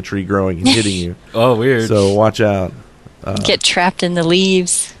damage from the tree growing and hitting you. Oh, weird. So watch out. Get trapped in the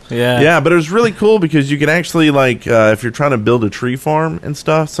leaves. Yeah, but it was really cool because you can actually, like, if you're trying to build a tree farm and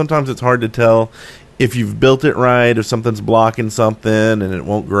stuff, sometimes it's hard to tell if you've built it right, if something's blocking something and it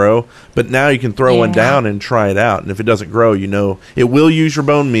won't grow. But now you can throw one down and try it out. And if it doesn't grow, you know it will use your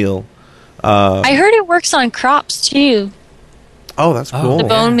bone meal. I heard it works on crops too. Oh, that's cool. The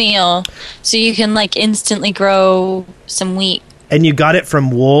bone meal. So you can like instantly grow some wheat. And you got it from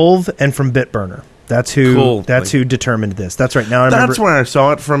Wolve and from Bitburner. That's who. Cool. Who determined this. That's right. Now I remember. That's where I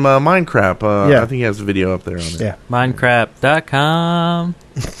saw it from Minecraft. Yeah. I think he has a video up there on it. Yeah. Minecraft.com.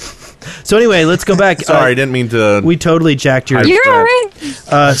 So anyway, let's go back. Sorry, I didn't mean to. We totally jacked your. You're all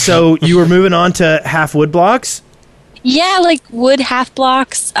right. So you were moving on to half wood blocks. Yeah, like wood half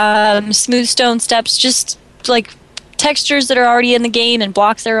blocks, smooth stone steps, just like textures that are already in the game and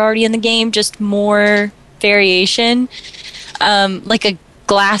blocks that are already in the game, just more variation. Like a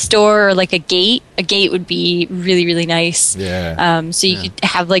glass door or like a gate. A gate would be really, really nice. Yeah. So you could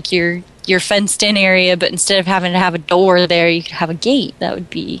have like your fenced in area, but instead of having to have a door there, you could have a gate. That would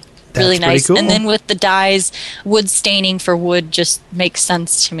be really That's pretty nice. cool. And then with the dyes, wood staining for wood just makes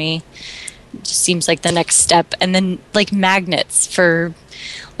sense to me. It just seems like the next step. And then like magnets for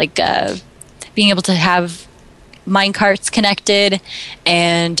like being able to have mine carts connected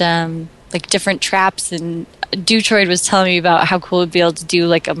and like different traps. And Dutroid was telling me about how cool it would be able to do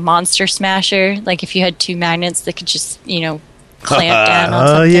like a monster smasher. Like if you had two magnets that could just, clamp down on Oh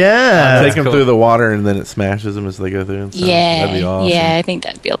something. yeah. Take them cool. through the water and then it smashes them as they go through. And stuff. Yeah, That'd be awesome. yeah, I think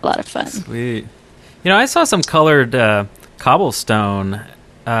that'd be a lot of fun. Sweet. I saw some colored cobblestone.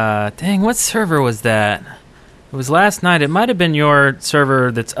 Dang, what server was that? It was last night. It might have been your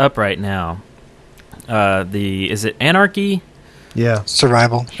server that's up right now. Is it Anarchy? Yeah.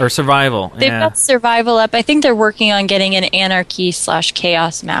 Survival. Or survival. They've got survival up. I think they're working on getting an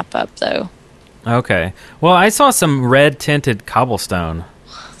anarchy/chaos map up, though. Okay. Well, I saw some red tinted cobblestone.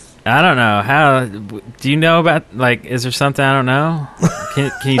 I don't know how. Do you know about, like? Is there something I don't know?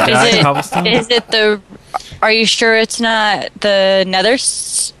 Can you dodge cobblestone? Is it the? Are you sure it's not the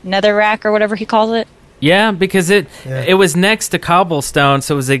netherrack or whatever he calls it? Yeah, because it was next to cobblestone,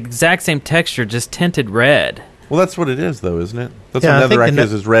 so it was the exact same texture, just tinted red. Well, that's what it is, though, isn't it? That's Yeah, I what think netherrack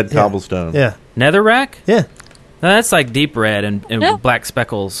the is red cobblestone. Yeah. Netherrack? Yeah. No, that's like deep red and black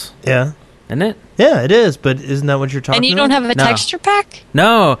speckles, Yeah. isn't it? Yeah, it is, but isn't that what you're talking about? And you don't have a No. texture pack?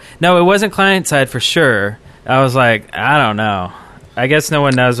 No, it wasn't client side for sure. I was like, I don't know. I guess no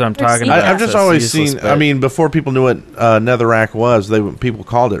one knows what I'm talking about. I've just so it's always useless, seen. but- I mean, before people knew what netherrack was, people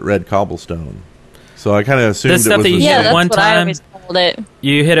called it red cobblestone. So I kind of assumed The it stuff was that you the hit same. That's one what I time- always called it.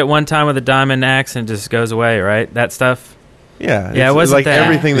 you hit it one time with a diamond axe and it just goes away, right? That stuff? Yeah, Yeah, it it's wasn't like that.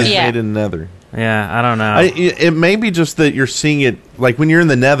 everything that's Yeah. made in nether. Yeah, I don't know. It may be just that you're seeing it, like when you're in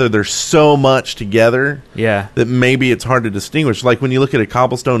the nether, there's so much together yeah. that maybe it's hard to distinguish. Like when you look at a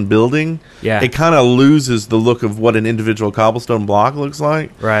cobblestone building, Yeah. it kind of loses the look of what an individual cobblestone block looks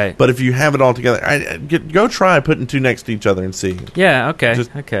like. Right. But if you have it all together, go try putting two next to each other and see. Yeah, okay. Just-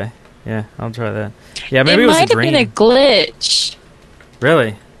 Okay. Yeah, I'll try that. Yeah, maybe it, It was might have green. been a glitch.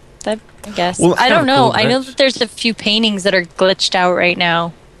 Really? I guess. Well, it's I kind don't of a know. cool I know glitch. that there's a few paintings that are glitched out right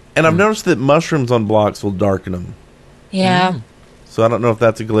now. And I've noticed that mushrooms on blocks will darken them. Yeah. So I don't know if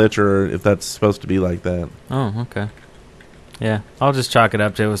that's a glitch or if that's supposed to be like that. Oh, okay. Yeah, I'll just chalk it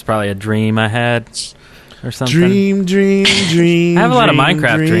up to it was probably a dream I had or something. Dream. I have a lot of dream,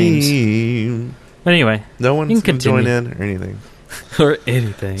 Minecraft dreams. But anyway, No one's You can join continue. in or anything. or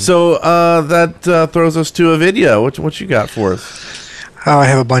anything. So that throws us to a video. What you got for us? Oh, I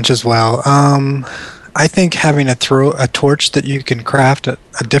have a bunch as well. I think having a torch that you can craft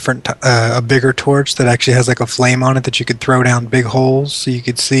a bigger torch that actually has like a flame on it that you could throw down big holes so you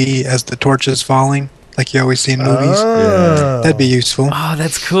could see as the torch is falling, like you always see in movies. Oh. That'd be useful. Oh,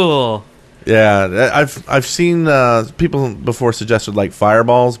 that's cool. Yeah, I've seen people before suggested like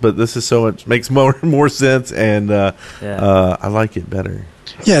fireballs, but this is so much makes more sense, and I like it better.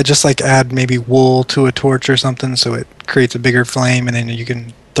 Yeah, just like add maybe wool to a torch or something so it creates a bigger flame, and then you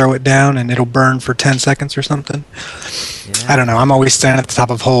can throw it down and it'll burn for 10 seconds or something. Yeah. I don't know. I'm always standing at the top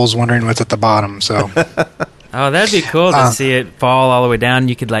of holes wondering what's at the bottom. So Oh, that'd be cool to see it fall all the way down.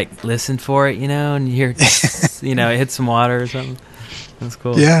 You could like listen for it, and you hear, it hit some water or something. That's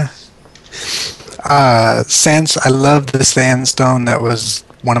cool. yeah. I love the sandstone. That was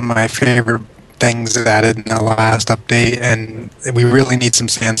one of my favorite things added in the last update, and we really need some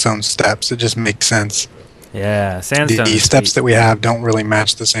sandstone steps. It just makes sense. Yeah, sandstone. The is steps sweet. that we have don't really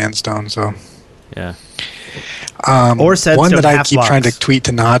match the sandstone. So, Yeah. Or sandstone one that I half keep blocks. trying to tweet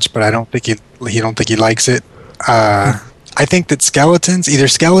to Notch, but I don't think he likes it. I think that either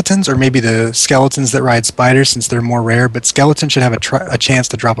skeletons or maybe the skeletons that ride spiders, since they're more rare, but skeletons should have a chance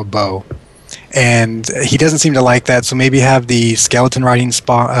to drop a bow. And he doesn't seem to like that, so maybe have the skeleton riding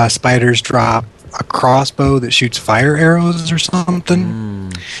spiders drop a crossbow that shoots fire arrows or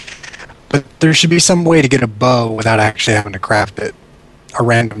something. But there should be some way to get a bow without actually having to craft it. A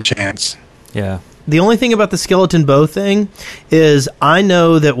random chance. Yeah. The only thing about the skeleton bow thing is I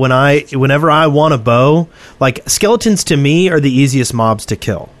know that whenever I want a bow, like skeletons to me are the easiest mobs to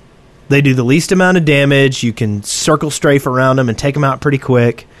kill. They do the least amount of damage. You can circle strafe around them and take them out pretty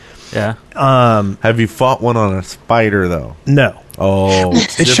quick. Yeah. Have you fought one on a spider though? No. Oh,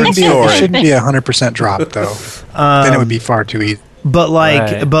 It shouldn't be. It shouldn't be 100% drop though. Then it would be far too easy. But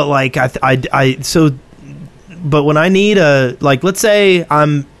Right. but when I need let's say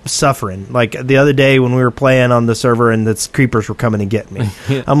I'm suffering, like the other day when we were playing on the server and the creepers were coming to get me,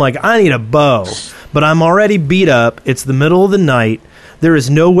 I'm like, I need a bow, but I'm already beat up. It's the middle of the night. There is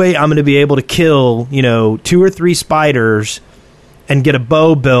no way I'm going to be able to kill, 2 or 3 spiders and get a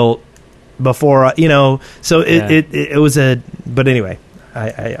bow built before, so it was but anyway.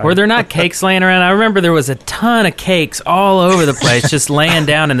 Were there not cakes laying around? I remember there was a ton of cakes all over the place, just laying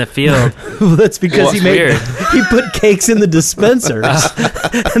down in the field. Well, that's because Weird. he put cakes in the dispensers,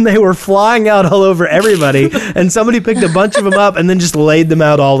 and they were flying out all over everybody. And somebody picked a bunch of them up and then just laid them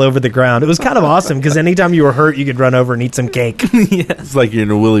out all over the ground. It was kind of awesome because anytime you were hurt, you could run over and eat some cake. It's like you're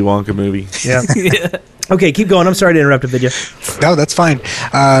in a Willy Wonka movie. Yeah. Okay, keep going. I'm sorry to interrupt a video. No, that's fine.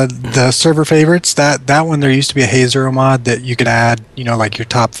 The server favorites, that one, there used to be a Hazero mod that you could add, like your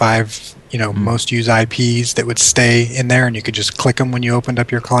top 5, most used IPs that would stay in there, and you could just click them when you opened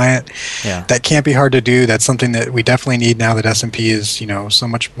up your client. Yeah. That can't be hard to do. That's something that we definitely need now that SMP is, so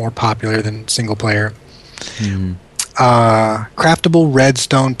much more popular than single player. Craftable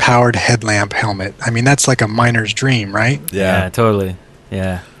redstone powered headlamp helmet. I mean, that's like a miner's dream, right? Yeah, totally.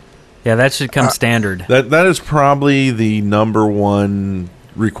 Yeah, that should come standard. That is probably the number one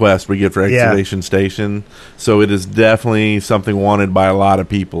request we get for Excavation Station. So it is definitely something wanted by a lot of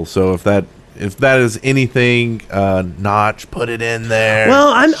people. So if that is anything, Notch, put it in there.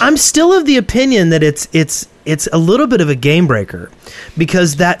 Well, I'm still of the opinion that it's a little bit of a game breaker,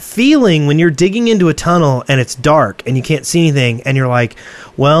 because that feeling when you're digging into a tunnel and it's dark and you can't see anything and you're like,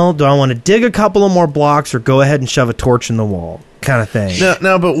 well, do I want to dig a couple of more blocks or go ahead and shove a torch in the wall, kind of thing.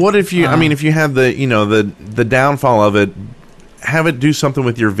 No, but what if you? I mean, if you have the downfall of it, have it do something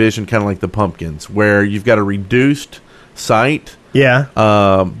with your vision, kind of like the pumpkins, where you've got a reduced sight. Yeah.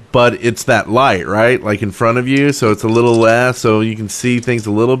 But it's that light, right? Like in front of you, so it's a little less, so you can see things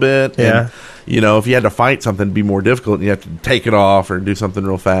a little bit. Yeah. And, if you had to fight something, it'd be more difficult, and you have to take it off or do something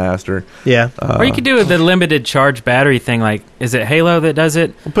real fast. Or or you could do the limited charge battery thing. Like, is it Halo that does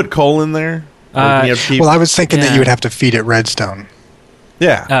it? We'll put coal in there. Well, I was thinking that you would have to feed it redstone.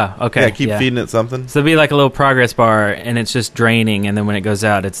 Yeah. Oh, okay. Yeah, keep feeding it something. So it'd be like a little progress bar, and it's just draining, and then when it goes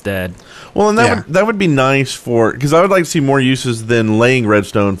out, it's dead. Well, and that would be nice because I would like to see more uses than laying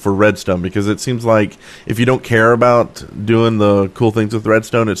redstone for redstone, because it seems like if you don't care about doing the cool things with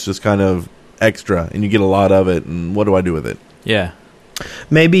redstone, it's just kind of extra, and you get a lot of it, and what do I do with it? Yeah.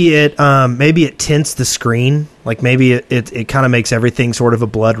 Maybe it tints the screen. Like maybe it kind of makes everything sort of a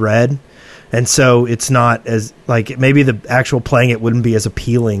blood red. And so it's not as, like, maybe the actual playing it wouldn't be as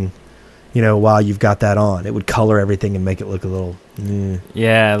appealing, while you've got that on. It would color everything and make it look a little...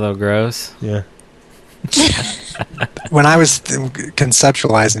 Yeah, a little gross. Yeah. When I was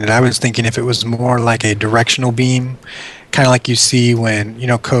conceptualizing it, I was thinking if it was more like a directional beam, kind of like you see when,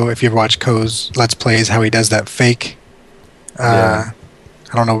 if you ever watch Ko's Let's Plays, how he does that fake...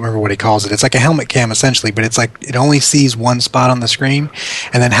 I don't remember what he calls it. It's like a helmet cam essentially, but it's like it only sees one spot on the screen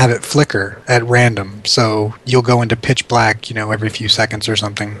and then have it flicker at random. So you'll go into pitch black, every few seconds or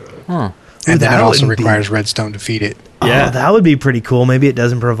something. Huh. And then it also requires redstone to feed it. Yeah, that would be pretty cool. Maybe it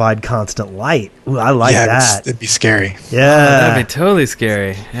doesn't provide constant light. Ooh, I like that. It'd be scary. Yeah, that'd be totally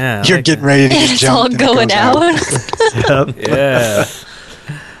scary. Yeah, you're getting ready to get It's all jumped. going out. Yep. Yeah.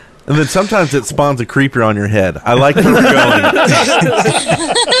 And then sometimes it spawns a creeper on your head. I like where we're going.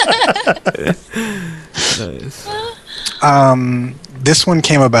 Nice. This one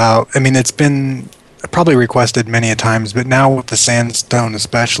came about. I mean, it's been probably requested many a times, but now with the sandstone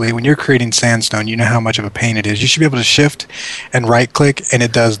especially, when you're creating sandstone, you know how much of a pain it is. You should be able to shift and right-click, and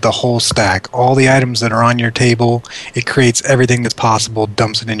it does the whole stack. All the items that are on your table, it creates everything that's possible,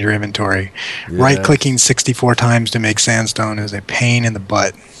 dumps it in your inventory. Yes. Right-clicking 64 times to make sandstone is a pain in the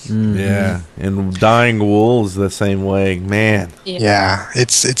butt. Mm-hmm. Yeah, and dyeing wool is the same way. Man. Yeah,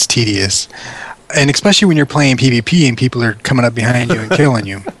 it's tedious. And especially when you're playing PvP and people are coming up behind you and killing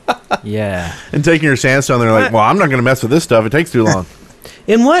you. Yeah. And taking your sandstone, they're like, well, I'm not going to mess with this stuff. It takes too long.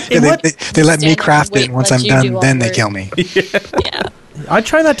 They let me craft it, and once I'm done, then they kill me. Yeah. I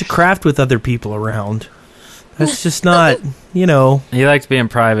try not to craft with other people around. That's just not, He likes being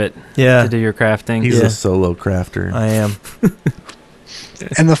private to do your crafting. He's a solo crafter. I am.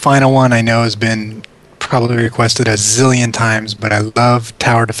 And the final one I know has been probably requested a zillion times, but I love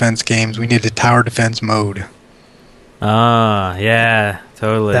tower defense games. We need a tower defense mode. Ah, yeah,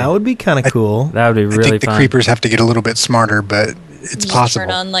 totally. That would be kind of cool. That would be really fun. I think the creepers have to get a little bit smarter, but it's possible.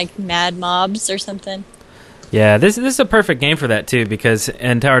 Turn on like mad mobs or something. Yeah, this is a perfect game for that too, because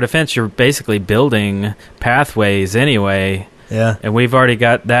in tower defense you're basically building pathways anyway. Yeah. And we've already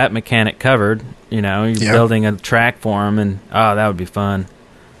got that mechanic covered. You're building a track for them, and that would be fun.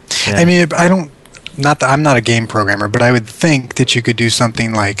 Yeah. I mean, I'm not a game programmer, but I would think that you could do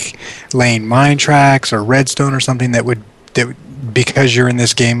something like laying mine tracks or redstone or something that because you're in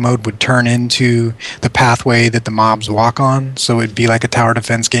this game mode, would turn into the pathway that the mobs walk on. So it'd be like a tower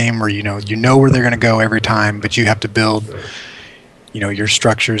defense game where you know where they're going to go every time, but you have to build your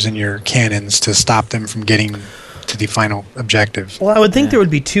structures and your cannons to stop them from getting to the final objective. Well, I would think there would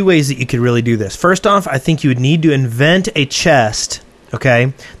be two ways that you could really do this. First off, I think you would need to invent a chest,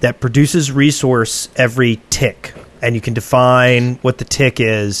 that produces resource every tick. And you can define what the tick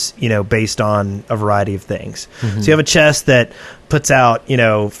is, based on a variety of things. Mm-hmm. So you have a chest that puts out,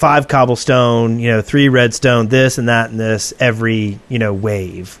 5 cobblestone, 3 redstone, this and that and this every,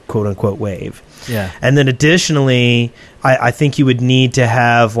 wave, quote unquote wave. Yeah. And then additionally, I think you would need to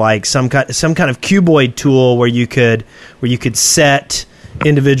have like some kind of cuboid tool where you could set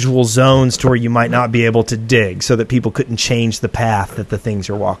individual zones to where you might not be able to dig, so that people couldn't change the path that the things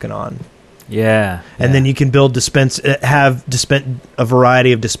are walking on. Yeah. And then you can build a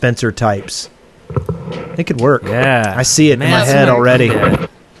variety of dispenser types It could work. Yeah. I see it in my Man, head already. yeah.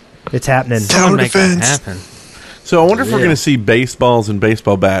 It's happening. Tower Make that defense. happen. So I wonder if we're going to see baseballs and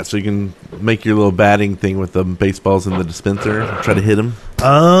baseball bats, so you can make your little batting thing with the baseballs in the dispenser. Try to hit them.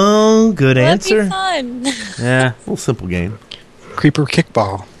 Oh, good answer. That'd be fun. Yeah. A little simple game. Creeper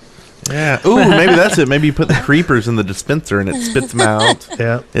kickball. Yeah. Ooh, maybe that's it. Maybe you put the creepers in the dispenser and it spits them out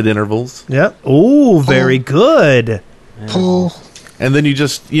Yeah. at intervals. Yeah. Ooh, very good. Pull. And then you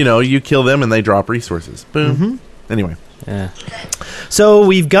just, you kill them and they drop resources. Boom. Anyway. Yeah. So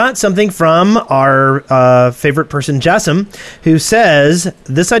we've got something from our favorite person, Jassim, who says,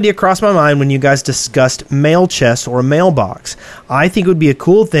 this idea crossed my mind when you guys discussed mail chest or a mailbox. I think it would be a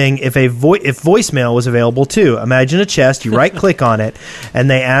cool thing if if voicemail was available too. Imagine a chest, you right-click on it, and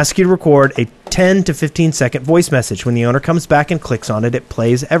they ask you to record a 10 to 15-second voice message. When the owner comes back and clicks on it, it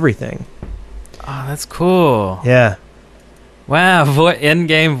plays everything. Oh, that's cool. Yeah. Wow.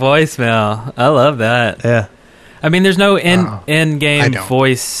 In-game voicemail. I love that. Yeah. I mean, there's no I in-game don't.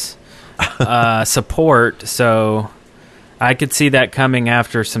 voice support, so I could see that coming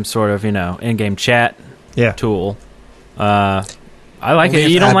after some sort of, in-game chat Yeah. tool. I like Only it.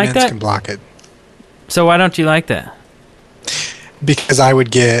 if You don't like admins that? Can block it. So why don't you like that? Because I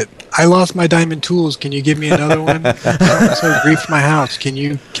would get, I lost my diamond tools. Can you give me another one? So griefed my house. Can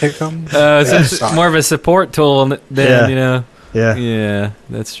you kick them? So it's more of a support tool than, Yeah. Yeah. Yeah,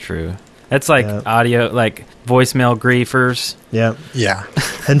 that's true. That's like Yeah. audio, like voicemail griefers. Yeah. Yeah.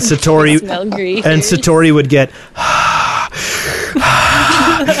 And Satori Smell grief. and Satori would get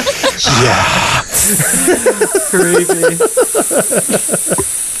Yeah. Creepy.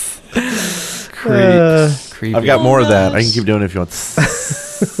 Creepy. I've got more of that. I can keep doing it if you want.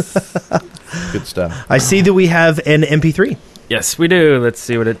 Good stuff. I see that we have an MP3. Yes, we do. Let's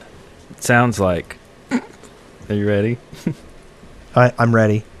see what it sounds like. Are you ready? I'm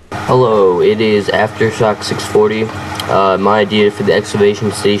ready. Hello, it is Aftershock 640. My idea for the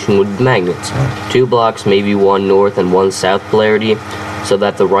excavation station would be magnets. 2 blocks, maybe 1 north and 1 south polarity, so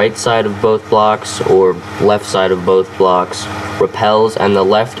that the right side of both blocks, or left side of both blocks, repels and the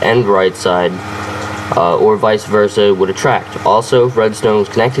left and right side, or vice versa, would attract. Also, if redstone was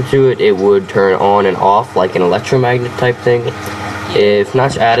connected to it, it would turn on and off like an electromagnet type thing. If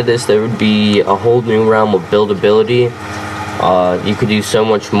Notch added this, there would be a whole new realm of buildability. You could do so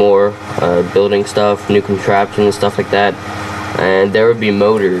much more, building stuff, new contraptions and stuff like that. And there would be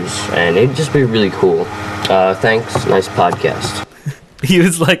motors, and it'd just be really cool. Thanks, nice podcast. He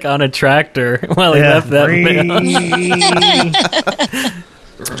was like on a tractor while he left that mail.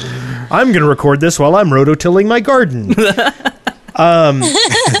 I'm going to record this while I'm rototilling my garden.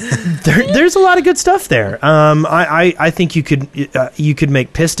 There's a lot of good stuff there. I think you could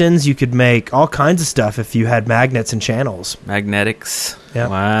make pistons. You could make all kinds of stuff if you had magnets and channels. Magnetics. Yeah.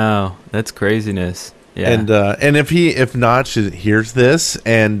 Wow, that's craziness. Yeah. And if Notch hears this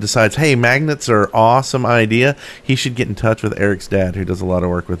and decides, hey, magnets are awesome idea, he should get in touch with Eric's dad, who does a lot of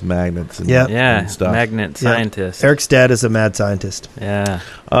work with magnets and, and stuff. Magnet scientist. Eric's dad is a mad scientist. Yeah.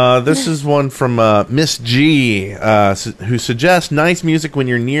 This is one from Miss G, who suggests nice music when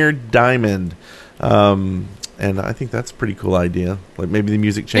you're near Diamond. And I think that's a pretty cool idea. Like maybe the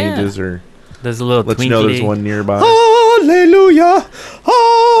music changes or there's a little let you know there's one nearby. Hallelujah!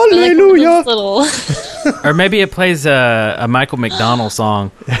 Hallelujah! Little. Or maybe it plays a Michael McDonald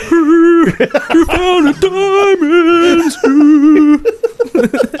song. You found a diamond.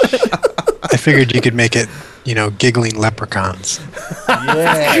 I figured you could make it, giggling leprechauns.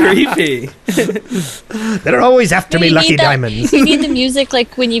 Creepy. They're always after me, You lucky need that- diamonds. You need the music,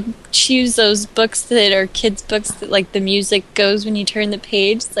 like when you choose those books that are kids' books, that like the music goes when you turn the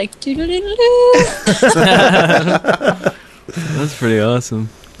page. It's like doo-doo-doo-doo-doo. That's pretty awesome.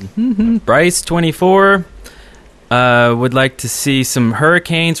 Bryce 24 would like to see some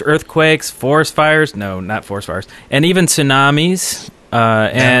hurricanes, earthquakes, forest fires. No, not forest fires, and even tsunamis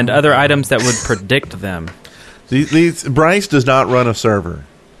and other items that would predict them. Bryce does not run a server.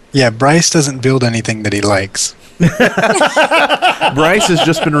 Yeah, Bryce doesn't build anything that he likes. Bryce has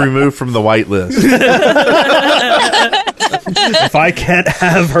just been removed from the whitelist. If I can't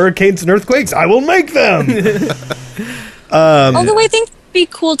have hurricanes and earthquakes, I will make them. Although I think it'd be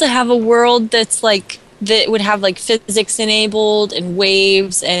cool to have a world that's like that would have like physics enabled and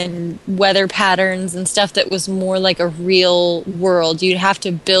waves and weather patterns and stuff that was more like a real world. You'd have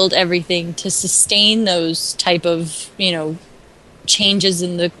to build everything to sustain those type of, changes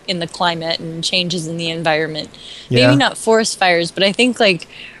in the climate and changes in the environment. Yeah. Maybe not forest fires, but I think like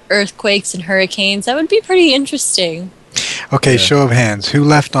earthquakes and hurricanes, that would be pretty interesting. Okay, show of hands. Who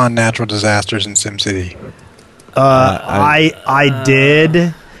left on natural disasters in SimCity? I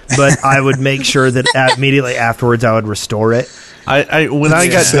did. but I would make sure that immediately afterwards I would restore it. When I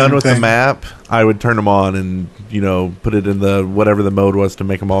got Same done with the thing. map, I would turn them on and put it in the whatever the mode was to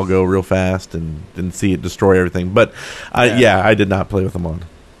make them all go real fast and see it destroy everything. But I did not play with them on.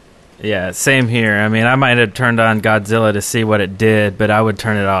 Yeah, same here. I mean, I might have turned on Godzilla to see what it did, but I would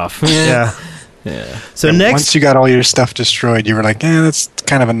turn it off. Yeah. Yeah. So And next, once you got all your stuff destroyed, you were like, that's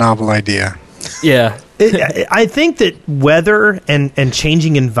kind of a novel idea. Yeah. I think that weather and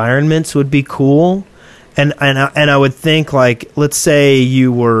changing environments would be cool. And I would think, like, let's say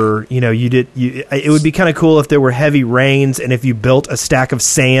you were, it would be kind of cool if there were heavy rains, and if you built a stack of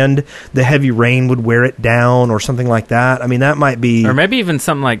sand, the heavy rain would wear it down or something like that. I mean, that might be... Or maybe even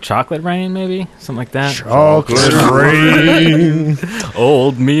something like chocolate rain, maybe? Something like that. Chocolate rain.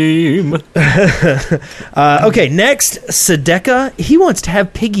 Old meme. Okay, next, Sedeka, he wants to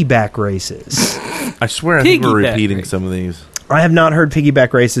have piggyback races. I swear I think we're Piggyback repeating race. some of these. I have not heard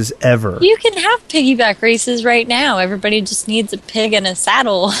piggyback races ever. You can have piggyback races right now. Everybody just needs a pig and a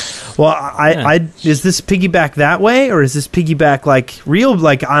saddle. Well, is this piggyback that way, or is this piggyback like real,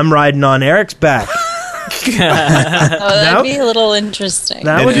 like I'm riding on Eric's back? That'd be a little interesting.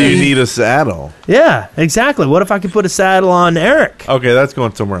 That And would do you be- need a saddle? Yeah, exactly. What if I could put a saddle on Eric? Okay, that's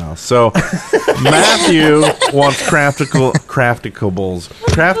going somewhere else. So Matthew wants craftable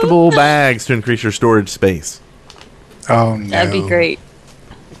bags to increase your storage space. Oh, no. That'd be great.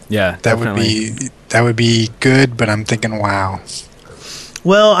 Yeah, That would be good, but I'm thinking, wow.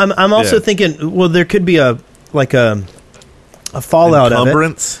 Well, I'm also thinking. Well, there could be a fallout of it.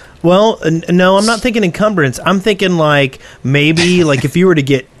 Encumbrance? Well, no, I'm not thinking encumbrance. I'm thinking like maybe like if you were to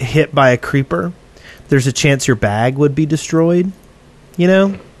get hit by a creeper, there's a chance your bag would be destroyed.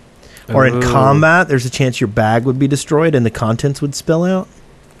 Or in Ooh. combat, there's a chance your bag would be destroyed and the contents would spill out.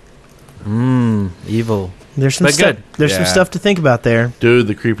 Evil. There's some But stuff. good. There's some Yeah. stuff to think about there. Dude,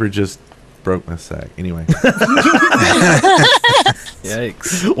 the creeper just broke my sack. Anyway.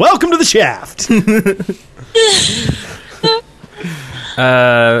 Yikes. Welcome to the shaft.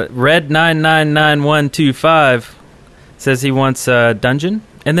 Red 999125 says he wants a dungeon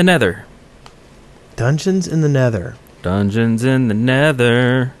in the Nether. Dungeons in the Nether. Dungeons in the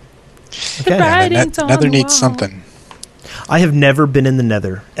Nether. Okay. Nether needs something. I have never been in the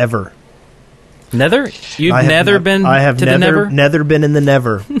Nether ever. Nether? You've I have never nev- been I have to never, the Nether? never been in the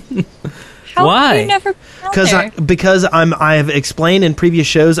Never. How Why? Have you never been there? Because I have explained in previous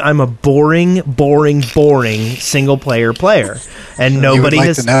shows I'm a boring single player, and You nobody would like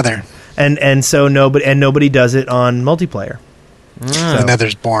has the Nether. and so nobody does it on multiplayer. The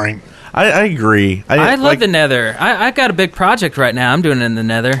Nether's boring. I agree. I love the Nether. I got a big project right now. I'm doing it in the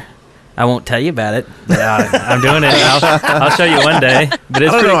Nether. I won't tell you about it, but I'm doing it. I'll show you one day. But it's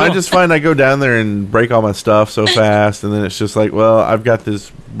I don't pretty know. cool. I just find I go down there and break all my stuff so fast, and then it's just like, well, I've got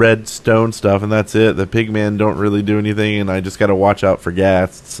this red stone stuff, and that's it. The pigmen don't really do anything, and I just got to watch out for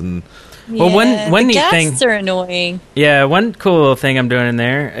ghasts. And Well, one the neat ghasts thing- are annoying. Yeah, one cool thing I'm doing in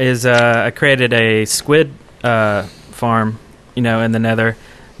there is I created a squid farm, in the Nether.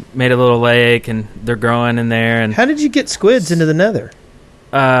 Made a little lake, and they're growing in there. And How did you get squids into the Nether?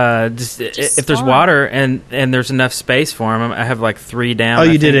 just if there's spawn. water and there's enough space for them, I have like 3 down. Oh, I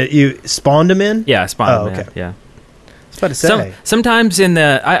you did think. it. You spawned them in. Yeah, I spawned Oh, them in, okay. yeah. I was about to say. Sometimes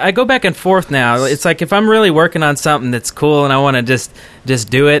I go back and forth now. It's like if I'm really working on something that's cool and I want to just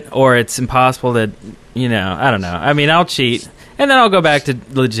do it, or it's impossible to, I don't know. I mean, I'll cheat and then I'll go back to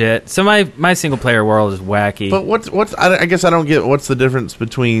legit. So my single player world is wacky. but what's I guess I don't get what's the difference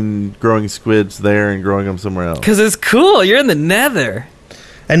between growing squids there and growing them somewhere else. Because it's cool. You're in the Nether.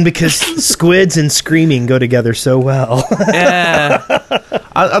 And because squids and screaming go together so well. Yeah.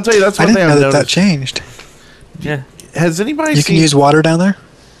 I'll tell you that's I one didn't thing know I've that noticed. changed. Yeah. Has anybody You seen can use water down there?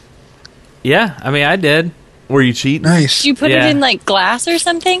 Yeah. I mean, I did. where you cheat? Nice. Do you put Yeah. it in like glass or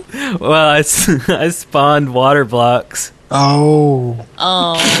something? Well, I spawned water blocks. Oh.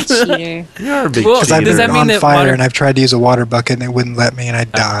 Oh, cheater. You're a big Well, Because I've does cheater. that been mean on that fire water- and I've tried to use a water bucket and it wouldn't let me and I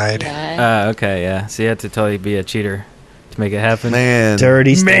died. Yeah. Okay, yeah. So you had to totally be a cheater to make it happen. Man.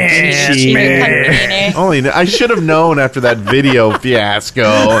 Dirty Cheater cheater. container. Only I should have known after that video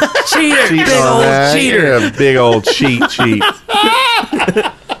fiasco. Cheater, Cheating big on old that. cheater. You're a big old cheat.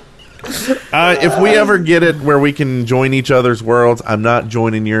 If we ever get it where we can join each other's worlds, I'm not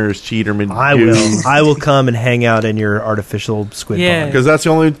joining yours, cheaterman. I will. I will come and hang out in your artificial squid Yeah. pond. Because that's the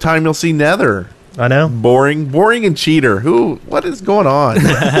only time you'll see Nether. I know. Boring and cheater. What is going on?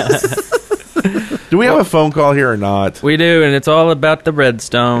 Do we have a phone call here or not? We do, and it's all about the I'm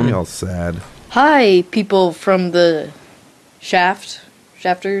redstone. all sad. Hi, people from the shafters,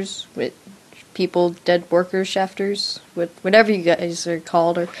 people, dead workers, shafters, whatever you guys are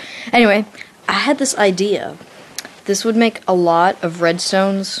called. Or anyway, I had this idea. This would make a lot of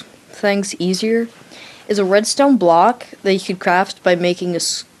redstones things easier. Is a redstone block that you could craft by making a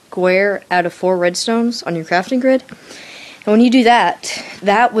square out of 4 redstones on your crafting grid. And when you do that,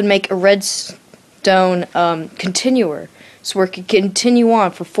 that would make a redstone continuer. So we could continue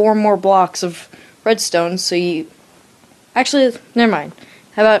on for 4 more blocks of redstone. So you... Actually, never mind.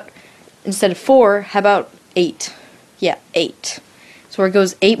 How about, instead of 4, how about 8? Yeah, 8. So it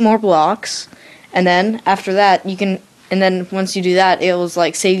goes 8 more blocks. And then, after that, you can... And then, once you do that, it will,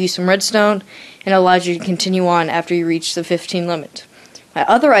 like, save you some redstone. And allows you to continue on after you reach the 15 limit. My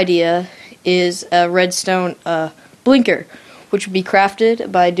other idea is a redstone blinker, which would be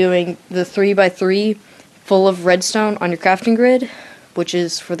crafted by doing the 3x3 full of redstone on your crafting grid, which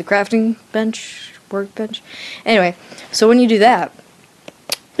is for the crafting workbench. Anyway, so when you do that,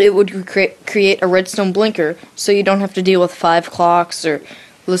 it would create a redstone blinker, so you don't have to deal with 5 clocks or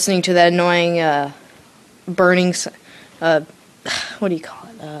listening to that annoying burning, what do you call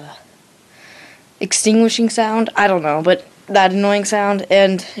it? Extinguishing sound? I don't know, but that annoying sound,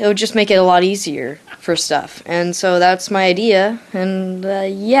 and it would just make it a lot easier for stuff. And so that's my idea, and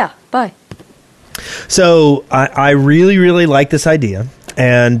yeah, bye. So I really, really like this idea.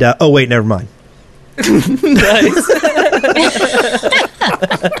 And, oh, wait, never mind. Nice.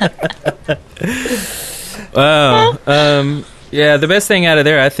 Wow. Yeah, the best thing out of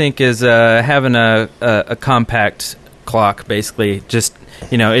there, I think, is having a compact clock, basically. Just,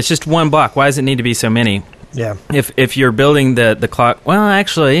 it's just 1 block. Why does it need to be so many? Yeah. If you're building the clock, well,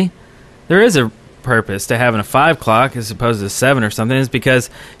 actually, there is a purpose to having a 5 clock as opposed to 7 or something. Is because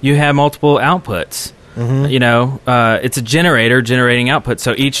you have multiple outputs. Mm-hmm. It's a generator generating output,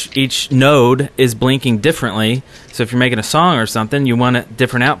 so each node is blinking differently. So if you're making a song or something, you want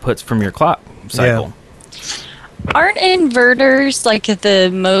different outputs from your clock cycle. Yeah. Aren't inverters like the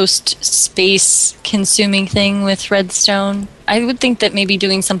most space-consuming thing with redstone? I would think that maybe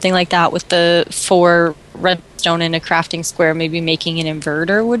doing something like that with the 4 redstone in a crafting square, maybe making an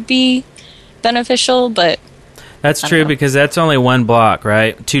inverter would be beneficial, but... That's true, because that's only 1 block,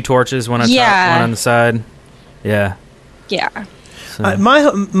 right? 2 torches, one on top, one on the side. Yeah. Yeah. So.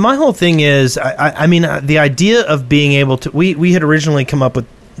 My whole thing is, I mean, the idea of being able to... We had originally come up with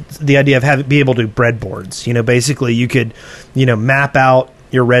the idea of be able to do breadboards. Basically you could, map out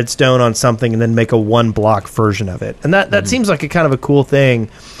your redstone on something and then make a 1-block version of it. And that seems like a kind of a cool thing.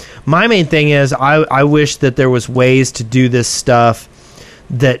 My main thing is I wish that there was ways to do this stuff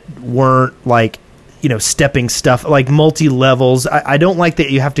that weren't like... stepping stuff, like multi-levels. I don't like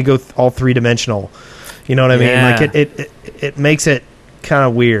that you have to go all 3-dimensional. You know what I mean? Like, it makes it kind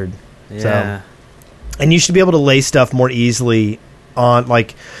of weird. Yeah. So, and you should be able to lay stuff more easily on,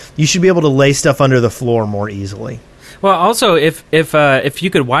 like, you should be able to lay stuff under the floor more easily. Well, also, if you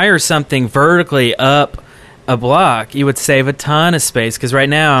could wire something vertically up a block, you would save a ton of space, because right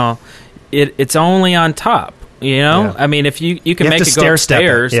now, it's only on top. Yeah. I mean, if you can make it go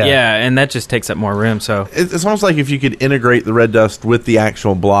upstairs, and that just takes up more room. So it's almost like if you could integrate the red dust with the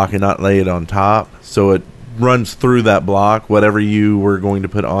actual block and not lay it on top, so it runs through that block, whatever you were going to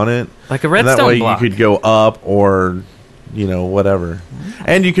put on it, like a redstone that way block. You could go up or whatever,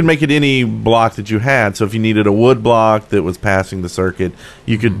 and you can make it any block that you had. So if you needed a wood block that was passing the circuit,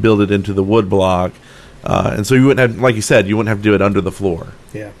 you could build it into the wood block, and so you wouldn't have, like you said, you wouldn't have to do it under the floor.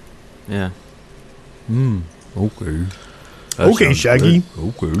 Yeah. Okay. Okay, Shaggy.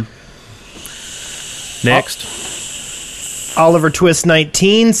 Okay. Next. Oliver Twist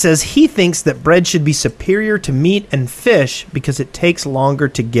 19 says he thinks that bread should be superior to meat and fish because it takes longer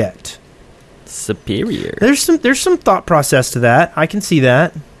to get. Superior. There's some thought process to that. I can see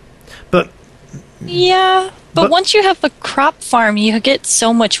that. But but once you have a crop farm, you get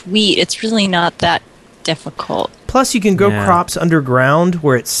so much wheat. It's really not that difficult. Plus, you can grow crops underground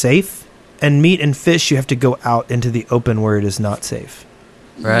where it's safe. And meat and fish, you have to go out into the open where it is not safe.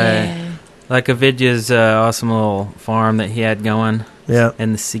 Right. Yeah. Like Avidya's awesome little farm that he had going. Yeah.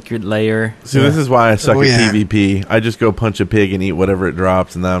 And the secret layer. See, this is why I suck at PvP. I just go punch a pig and eat whatever it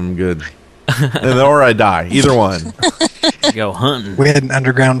drops, and then I'm good. Or I die. Either one. Go hunting. We had an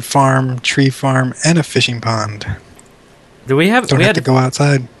underground farm, tree farm, and a fishing pond. Do we have... Don't have to go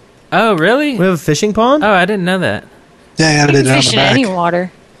outside. Oh, really? We have a fishing pond? Oh, I didn't know that. Yeah, You I did can it on fish the in back. any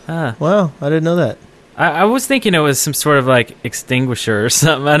water. Wow, I didn't know that. I was thinking it was some sort of like extinguisher or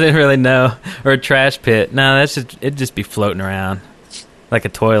something. I didn't really know. Or a trash pit. No, it'd just be floating around. Like a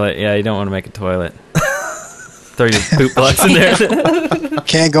toilet. Yeah, you don't want to make a toilet. Throw your poop blocks in there.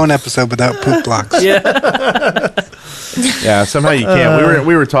 Can't go an episode without poop blocks. Yeah. Yeah, somehow you can't.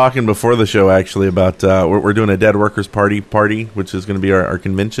 We were talking before the show actually about we're doing a Dead Workers Party, which is going to be our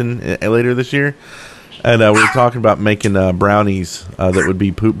convention later this year, and we were talking about making brownies that would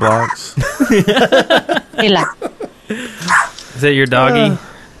be poop blocks. Is that your doggy?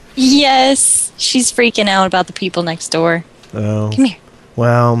 Yes, she's freaking out about the people next door. Oh. Come here.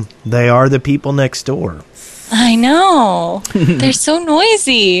 Well, they are the people next door. I know. They're so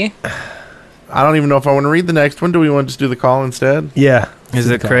noisy. I don't even know if I want to read the next one. Do we want to just do the call instead? Yeah. Is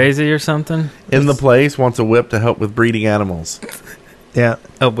it crazy or something? In the place wants a whip to help with breeding animals. Yeah.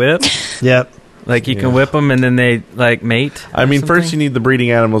 A whip? Yep. Like you can whip them and then they like mate? I mean, first you need the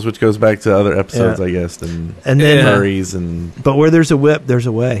breeding animals, which goes back to other episodes, I guess, and then furries and. But where there's a whip, there's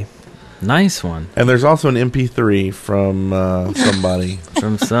a way. Nice one. And there's also an MP3 from somebody.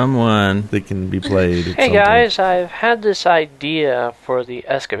 From someone. That can be played. Hey guys, I've had this idea for the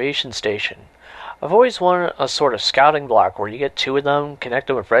excavation station. I've always wanted a sort of scouting block where you get two of them, connect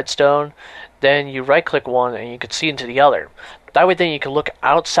them with redstone, then you right-click one and you can see into the other. That way then you can look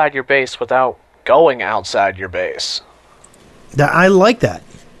outside your base without going outside your base. I like that.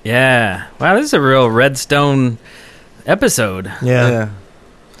 Yeah. Wow, this is a real redstone episode. Yeah.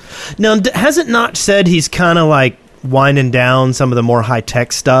 Now, hasn't Notch said he's kind of like winding down some of the more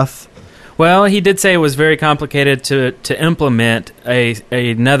high-tech stuff? Well, he did say it was very complicated to implement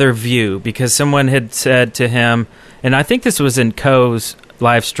another view because someone had said to him, and I think this was in Co's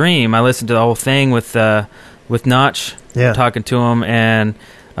live stream. I listened to the whole thing with Notch talking to him, and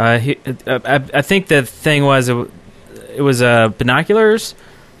I think the thing was it was binoculars.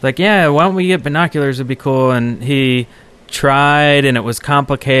 Like, yeah, why don't we get binoculars? It'd be cool. And he tried, and it was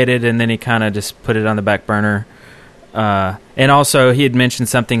complicated, and then he kind of just put it on the back burner. And also, he had mentioned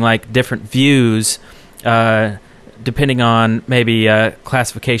something like different views, depending on maybe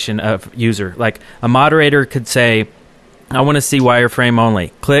classification of user. Like a moderator could say, I want to see wireframe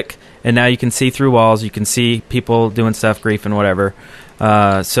only. Click, and now you can see through walls. You can see people doing stuff, grief and whatever.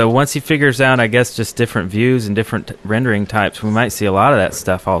 So once he figures out, I guess, just different views and different rendering types, we might see a lot of that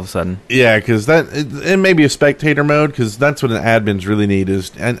stuff all of a sudden. Yeah, because it may be a spectator mode, because that's what an admins really need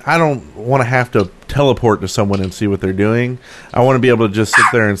is, and I don't want to have to teleport to someone and see what they're doing. I want to be able to just sit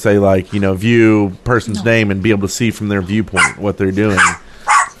there and say, like, view person's name and be able to see from their viewpoint what they're doing.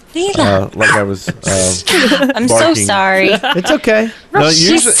 Like I was I'm barking. so sorry. It's okay. No,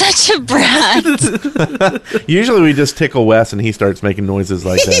 She's such a brat. Usually we just tickle Wes and he starts making noises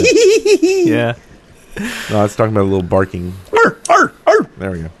like that. Yeah. No, I was talking about a little barking.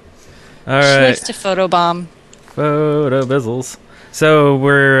 There we go. All right. She likes to photobomb. Photo bizzles. So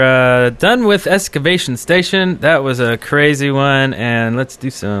we're done with excavation station. That was a crazy one, and let's do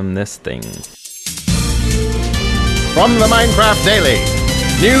this thing. From the Minecraft Daily,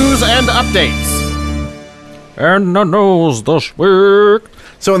 news and updates. And the news this week.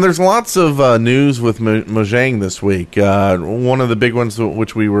 So, and there's lots of news with Mojang this week. One of the big ones,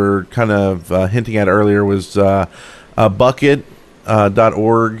 which we were kind of hinting at earlier, was Bucket.org.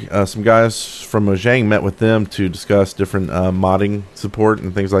 Some guys from Mojang met with them to discuss different modding support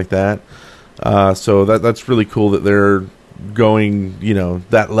and things like that. So that's really cool that they're going,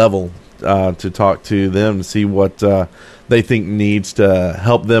 that level to talk to them to see what they think needs to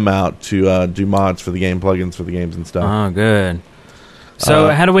help them out to do mods for the game, plugins for the games and stuff. Oh, good. So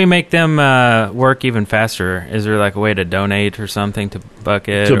how do we make them work even faster? Is there like a way to donate or something to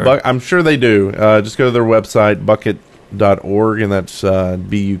Bucket? I'm sure they do. Just go to their website, bucket.org, and that's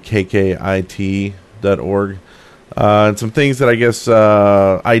bukkit.org. And some things that I guess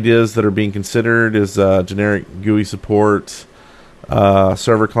ideas that are being considered is generic GUI support,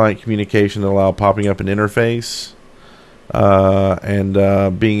 server client communication that allow popping up an interface,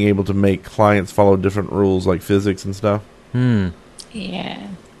 and being able to make clients follow different rules like physics and stuff. Yeah.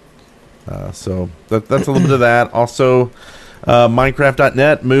 So that's a little bit of that. Also,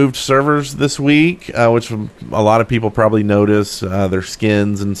 Minecraft.net moved servers this week, which a lot of people probably notice. Their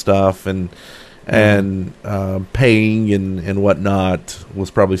skins and stuff and paying and whatnot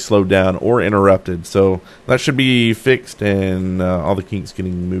was probably slowed down or interrupted. So that should be fixed, and all the kinks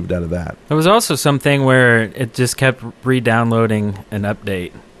getting moved out of that. There was also something where it just kept re-downloading an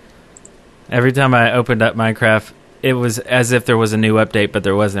update. Every time I opened up Minecraft, it was as if there was a new update, but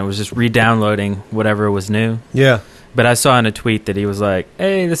there wasn't. It was just re-downloading whatever was new. Yeah. But I saw in a tweet that he was like,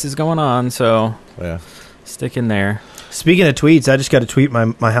 hey, this is going on, so stick in there. Speaking of tweets, I just got a tweet,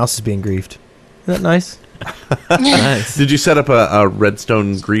 my house is being griefed. Isn't that nice? Nice. Did you set up a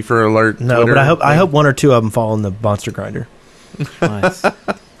Redstone griefer alert? No, Twitter but I hope one or two of them fall in the monster grinder. Nice.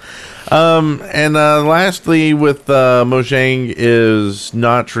 And lastly, with Mojang is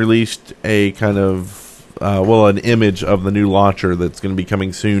Notch released a kind of an image of the new launcher that's going to be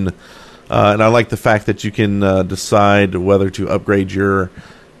coming soon. And I like the fact that you can decide whether to upgrade your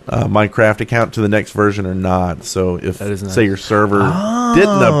Minecraft account to the next version or not. So if, say, your server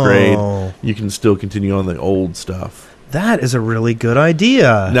didn't upgrade, you can still continue on the old stuff. That is a really good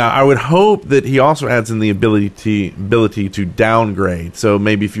idea. Now, I would hope that he also adds in the ability to downgrade. So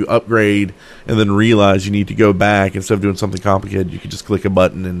maybe if you upgrade and then realize you need to go back, instead of doing something complicated, you could just click a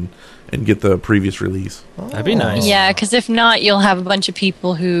button and get the previous release. That'd be nice. Yeah, because if not, you'll have a bunch of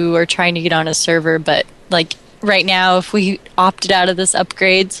people who are trying to get on a server, but like right now, if we opted out of this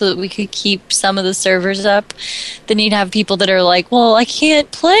upgrade so that we could keep some of the servers up, then you'd have people that are like, well, I can't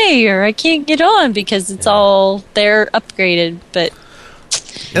play or I can't get on because it's all they're upgraded. But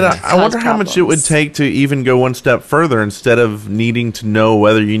and I wonder how much it would take to even go one step further. Instead of needing to know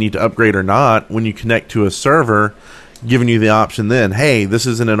whether you need to upgrade or not, when you connect to a server, giving you the option then, hey, this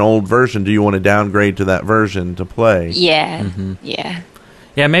isn't an old version. Do you want to downgrade to that version to play? Yeah, yeah.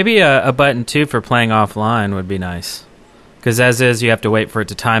 Yeah, maybe a button, too, for playing offline would be nice. Because as is, you have to wait for it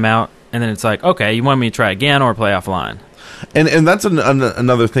to time out, and then it's like, okay, you want me to try again or play offline? And that's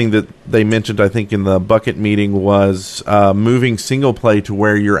another thing that they mentioned, I think, in the Bucket meeting was moving single play to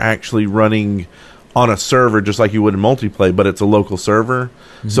where you're actually running on a server just like you would in multiplayer, but it's a local server.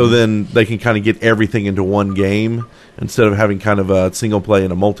 Mm-hmm. So then they can kind of get everything into one game instead of having kind of a single play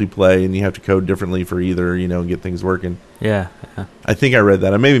and a multiplayer, and you have to code differently for either, and get things working. Yeah. I think I read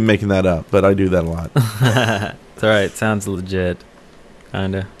that. I may be making that up, but I do that a lot. It's all right. Sounds legit.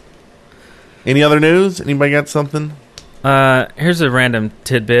 Kind of. Any other news? Anybody got something? Here's a random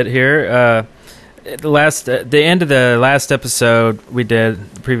tidbit here. The end of the last episode we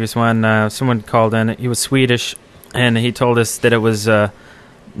did, the previous one, someone called in. He was Swedish, and he told us that it was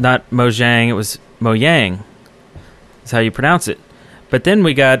not Mojang, it was Mojang. That's how you pronounce it. But then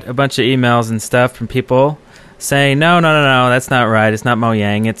we got a bunch of emails and stuff from people saying, no, that's not right. It's not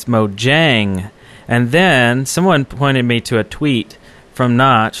Mojang, it's Mojang. And then someone pointed me to a tweet from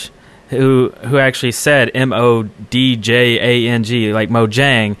Notch who actually said Modjang, like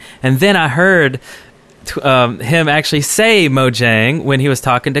Mojang. And then I heard him actually say Mojang when he was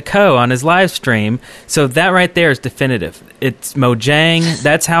talking to Ko on his live stream. So that right there is definitive. It's Mojang.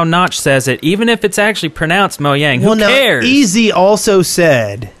 That's how Notch says it, even if it's actually pronounced Mojang. Who cares? Now, Easy also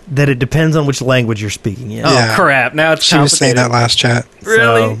said that it depends on which language you're speaking in. Oh, crap. Now it's She was saying that last chat.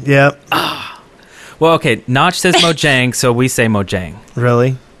 Really? So, yep. Well, okay. Notch says Mojang, so we say Mojang.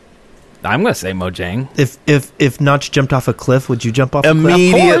 Really? I'm going to say Mojang. If Notch jumped off a cliff, would you jump off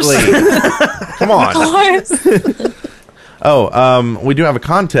immediately? A cliff? Come on. We do have a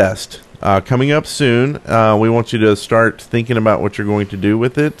contest coming up soon. We want you to start thinking about what you're going to do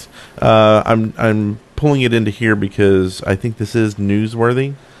with it. I'm pulling it into here because I think this is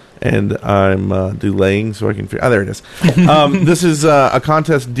newsworthy, and I'm delaying so I can figure. There it is. This is a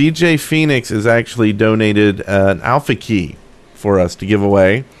contest. DJ Phoenix has actually donated an alpha key for us to give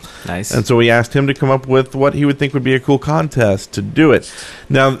away. Nice. And so we asked him to come up with what he would think would be a cool contest to do it.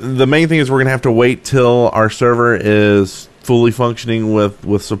 Now, the main thing is we're going to have to wait till our server is fully functioning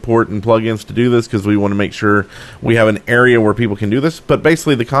with support and plugins to do this, because we want to make sure we have an area where people can do this. But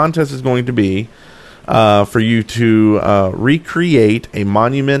basically, the contest is going to be for you to recreate a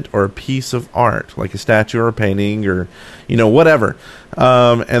monument or a piece of art, like a statue or a painting or, whatever.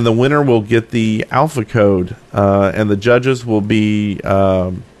 And the winner will get the alpha code, and the judges will be...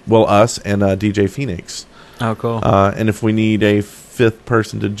 us and DJ Phoenix. Oh, cool. And if we need a fifth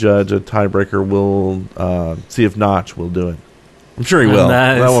person to judge, a tiebreaker, we'll see if Notch will do it. I'm sure he will.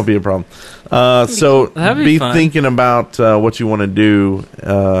 Nice. That won't be a problem. So be thinking about what you want to do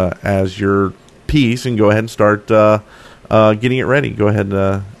as your piece, and go ahead and start getting it ready. Go ahead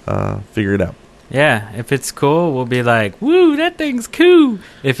and figure it out. Yeah, if it's cool, we'll be like, woo, that thing's cool.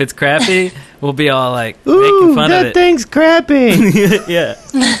 If it's crappy, we'll be all like, making fun of it. That thing's crappy. Yeah.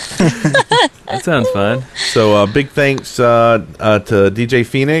 That sounds fun. So big thanks to DJ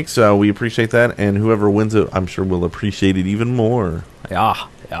Phoenix. We appreciate that. And whoever wins it, I'm sure will appreciate it even more. Yeah.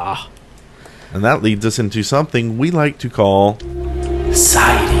 And that leads us into something we like to call...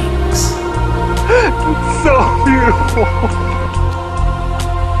 sightings. It's so beautiful.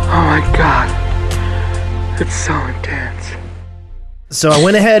 Oh my God. It's so intense. So I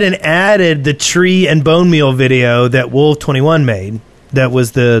went ahead and added the tree and bone meal video that Wolf21 made. That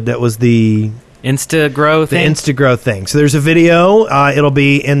was the Insta-grow thing? The Insta-grow thing. So there's a video. It'll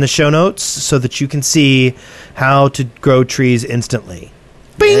be in the show notes so that you can see how to grow trees instantly.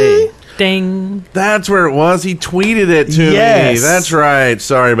 Bing! Hey. Ding. That's where it was. He tweeted it to me. That's right.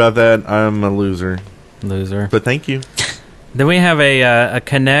 Sorry about that. I'm a loser. But thank you. Then we have a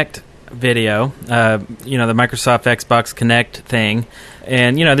Connect video, the Microsoft Xbox Connect thing.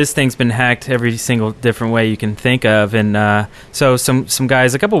 And, this thing's been hacked every single different way you can think of. And so some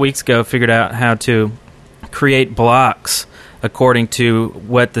guys a couple weeks ago figured out how to create blocks according to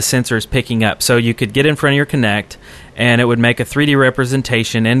what the sensor is picking up. So you could get in front of your Kinect, and it would make a 3D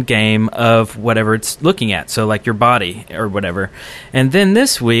representation in game of whatever it's looking at, so like your body or whatever. And then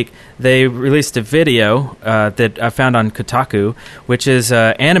this week, they released a video that I found on Kotaku, which is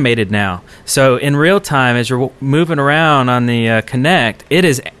animated now. So in real time, as you're moving around on the Kinect,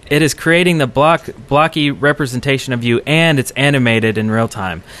 it is creating the blocky representation of you, and it's animated in real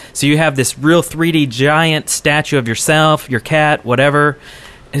time. So you have this real 3D giant statue of yourself, your cat, whatever.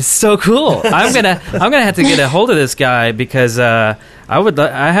 It's so cool. I'm gonna have to get a hold of this guy because I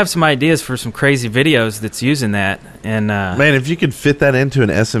have some ideas for some crazy videos that's using that. And man, if you could fit that into an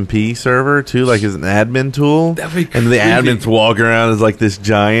SMP server too, like as an admin tool, that'd be and the admins walk around as like this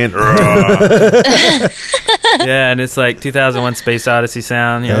giant. Yeah, and it's like 2001: Space Odyssey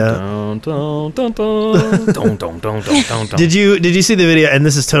sound. Dun, dun, dun, dun, dun, dun, dun, dun. Did you see the video? And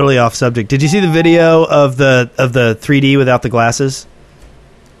this is totally off subject. Did you see the video of the 3D without the glasses?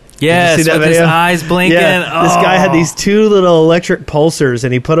 Yes, with his eyes blinking. Yeah. This guy had these two little electric pulsers,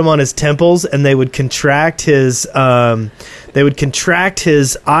 and he put them on his temples, and they would contract his eye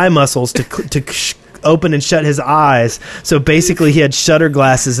muscles to open and shut his eyes. So basically, he had shutter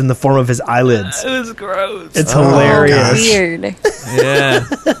glasses in the form of his eyelids. It was gross. It's hilarious. Weird.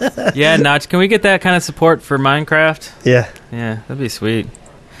 Yeah, Notch. Can we get that kind of support for Minecraft? Yeah, that'd be sweet.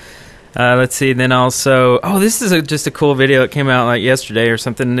 Let's see. Then also, this is just a cool video. It came out like yesterday or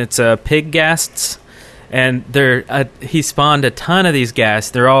something. It's pig ghasts, and he spawned a ton of these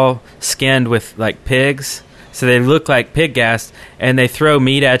ghasts. They're all skinned with like pigs, so they look like pig ghasts, and they throw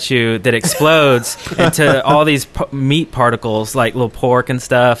meat at you that explodes into all these meat particles, like little pork and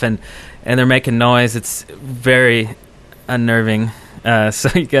stuff, and they're making noise. It's very unnerving. So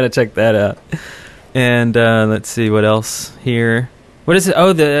you got to check that out. And let's see what else here. What is it?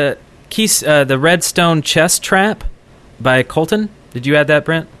 Oh, the Redstone Chest Trap by Colton. Did you add that,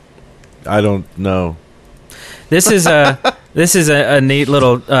 Brent? I don't know. This is a neat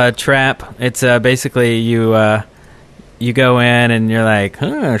little trap. It's basically you go in and you're like,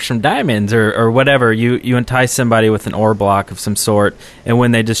 some diamonds or whatever. You entice somebody with an ore block of some sort, and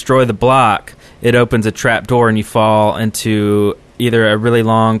when they destroy the block, it opens a trap door and you fall into either a really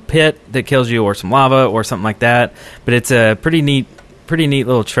long pit that kills you or some lava or something like that. But it's a pretty neat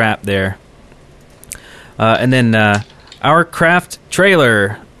little trap there. And then our craft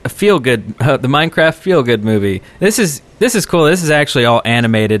trailer, a feel-good, the Minecraft feel-good movie. This is cool. This is actually all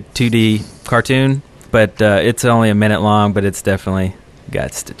animated 2D cartoon, but it's only a minute long, but it's definitely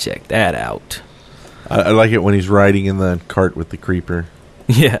guts to check that out. I like it when he's riding in the cart with the creeper.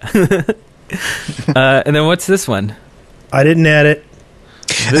 Yeah. And then what's this one? I didn't add it.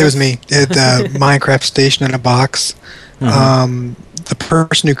 It was me. The Minecraft station in a box. Mm-hmm. The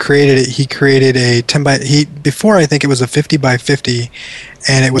person who created it, he created a 10 by before I think it was a 50 by 50,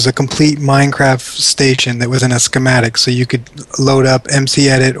 and it was a complete Minecraft station that was in a schematic, so you could load up MC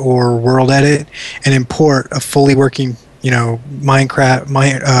Edit or World Edit and import a fully working, minecart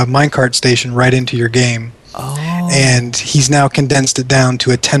station right into your game. Oh. And he's now condensed it down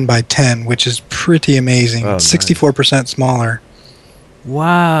to a 10 by 10, which is pretty amazing. Oh, nice. 64% smaller.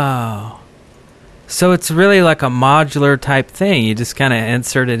 Wow. So it's really like a modular type thing. You just kind of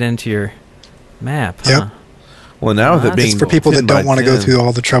insert it into your map. Yep. Huh? Well, now with it being It's for people that don't want to go through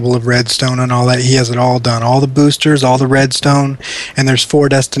all the trouble of redstone and all that. He has it all done. All the boosters, all the redstone, and there's 4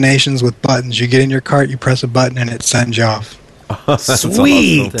 destinations with buttons. You get in your cart, you press a button, and it sends you off.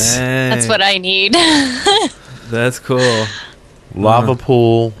 Sweet. That's what I need. That's cool. Lava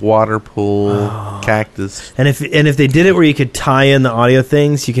pool, water pool, cactus. And if they did it where you could tie in the audio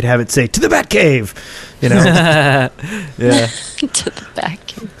things, you could have it say "to the Batcave," Yeah. To the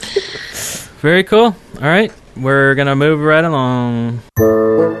back. Very cool. All right. We're going to move right along.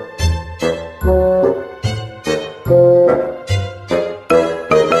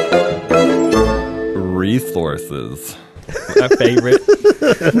 Resources. My favorite.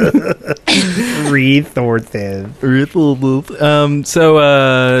 Resources.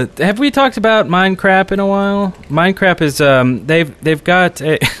 So, have we talked about Minecraft in a while? Minecraft is they've got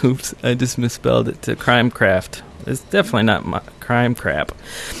a, oops, I just misspelled it to Crimecraft. It's definitely not Crimecrap.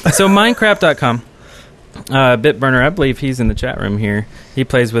 So Minecraft.com. Bitburner, I believe he's in the chat room here. He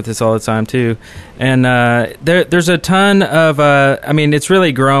plays with us all the time too, and there's a ton of. It's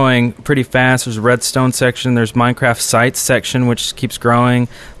really growing pretty fast. There's a redstone section. There's Minecraft sites section, which keeps growing.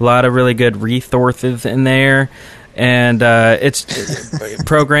 A lot of really good resources in there. and it's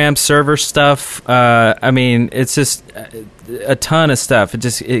program server stuff. I mean, it's just a ton of stuff.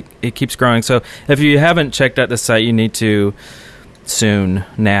 It keeps growing. So if you haven't checked out the site, you need to soon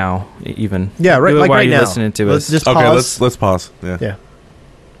now even. Yeah, right. Like while right you're now. listening to Let's us. just Okay, pause. let's pause. Yeah. Yeah.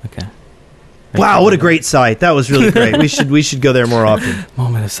 Okay. Wow, what a great site! That was really great. We should go there more often.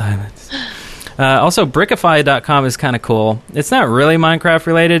 Moment of silence. Also, Brickify.com is kind of cool. It's not really Minecraft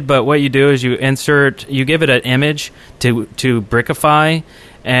related, but what you do is you give it an image to Brickify,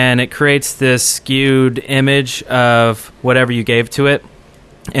 and it creates this skewed image of whatever you gave to it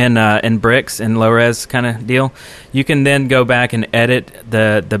in bricks and low res kind of deal. You can then go back and edit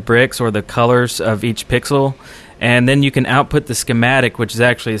the bricks or the colors of each pixel. And then you can output the schematic, which is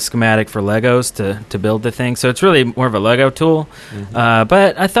actually a schematic for Legos to build the thing. So it's really more of a Lego tool. Mm-hmm.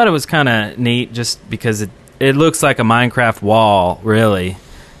 But I thought it was kind of neat just because it looks like a Minecraft wall, really,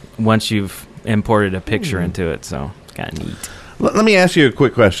 once you've imported a picture into it. So it's kind of neat. Let me ask you a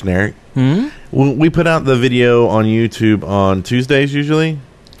quick question, Eric. Mm-hmm. We put out the video on YouTube on Tuesdays usually.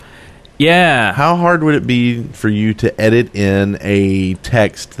 Yeah. How hard would it be for you to edit in a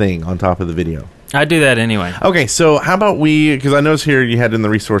text thing on top of the video? I do that anyway. Okay, so how about because I noticed here you had in the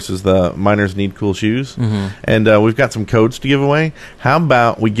resources the miners need cool shoes, and we've got some codes to give away. How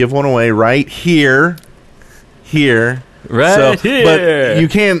about we give one away right here? Here. Right here. But you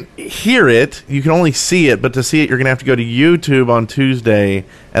can't hear it. You can only see it, but to see it, you're going to have to go to YouTube on Tuesday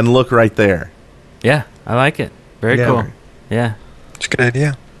and look right there. Yeah, I like it. Very cool. Yeah. It's a good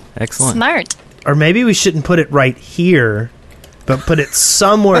idea. Excellent. Smart. Or maybe we shouldn't put it right here, but put it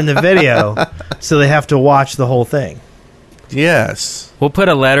somewhere in the video so they have to watch the whole thing. Yes. We'll put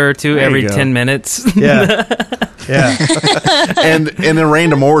a letter or two There every you go. 10 minutes. Yeah. Yeah. And in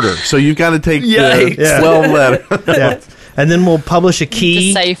random order. So you've got to take the Yeah. 12 letters. Yeah. And then we'll publish a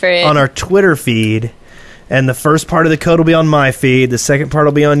key Decipher it. on our Twitter feed. And the first part of the code will be on my feed. The second part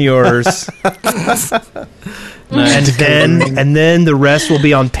will be on yours. Nice. And then the rest will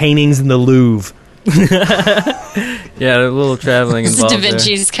be on paintings in the Louvre. Yeah, a little traveling It's involved Da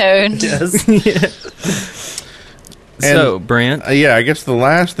Vinci's Code. Yes. So, Brent. Yeah, I guess the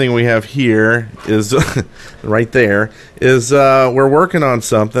last thing we have here is right there is we're working on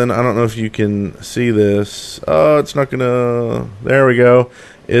something. I don't know if you can see this. Oh, it's not gonna. There we go.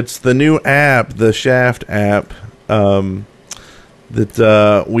 It's the new app, the Shaft app. That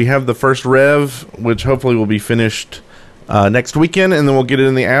we have the first rev, which hopefully will be finished next weekend, and then we'll get it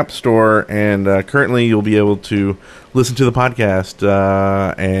in the App Store. And currently, you'll be able to listen to the podcast,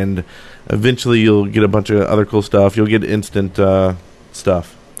 and eventually, you'll get a bunch of other cool stuff. You'll get instant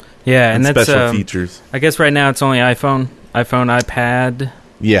stuff. Yeah, and that's special features. I guess right now it's only iPhone, iPad.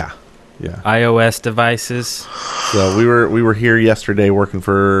 Yeah. iOS devices. So we were here yesterday working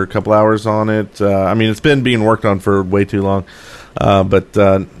for a couple hours on it. I mean, it's been being worked on for way too long. But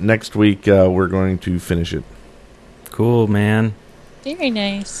next week we're going to finish it. Cool, man. Very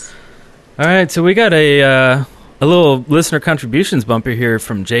nice. All right, so we got a little listener contributions bumper here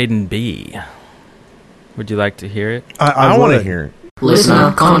from Jaden B. Would you like to hear it? I want to hear it.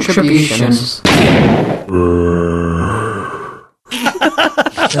 Listener contributions.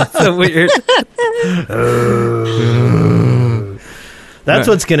 That's so weird. That's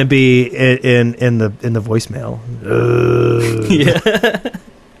what's going to be in the voicemail. Yeah.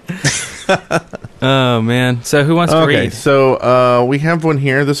 Oh man! So who wants to Okay, read? so we have one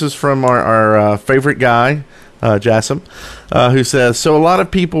here. This is from our favorite guy, Jassim, who says, so a lot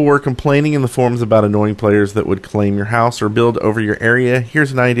of people were complaining in the forums about annoying players that would claim your house or build over your area.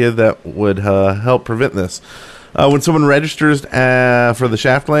 Here's an idea that would help prevent this. When someone registers for the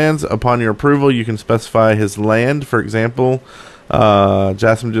Shaftlands, upon your approval, you can specify his land. For example,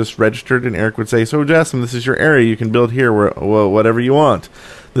 Jassim just registered, and Eric would say, so Jassim, this is your area. You can build here whatever you want.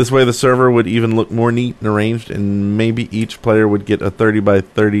 This way the server would even look more neat and arranged, and maybe each player would get a 30 by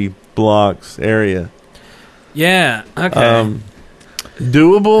 30 blocks area. Yeah. Okay.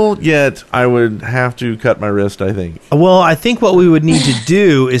 Doable, yet I would have to cut my wrist, I think. Well, I think what we would need to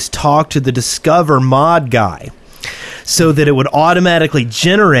do is talk to the Discover mod guy so that it would automatically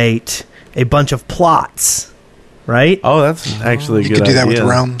generate a bunch of plots, right? Oh, that's actually a good idea. You could do that with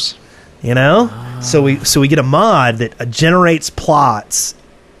realms. You know? So we get a mod that generates plots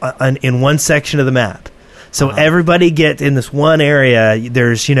in one section of the map. So everybody get in this one area.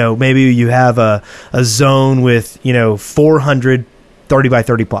 There's, maybe you have a zone with, 400 30 by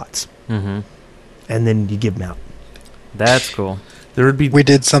 30 plots. Mm-hmm. And then you give them out. That's cool. We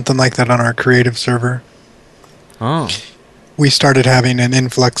did something like that on our creative server. Oh. We started having an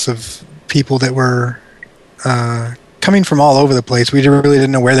influx of people that were coming from all over the place. We really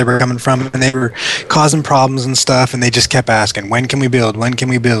didn't know where they were coming from, and they were causing problems and stuff, and they just kept asking, when can we build? When can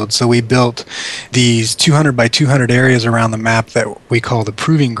we build? So we built these 200 by 200 areas around the map that we call the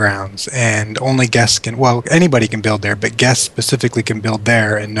proving grounds, and only guests can, well, anybody can build there, but guests specifically can build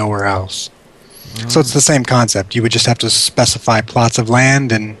there and nowhere else. So it's the same concept. You would just have to specify plots of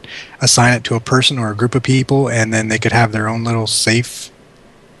land and assign it to a person or a group of people, and then they could have their own little safe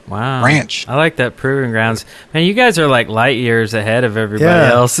ranch. I like that proving grounds. Man, you guys are like light years ahead of everybody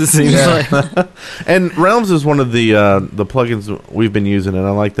else, it seems like. And Realms is one of the plugins we've been using, and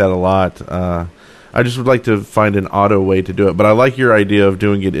I like that a lot. I just would like to find an auto way to do it, but I like your idea of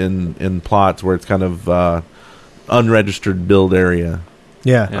doing it in plots where it's kind of unregistered build area.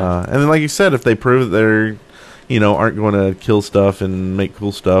 Yeah. And then, like you said, if they prove that they're, aren't going to kill stuff and make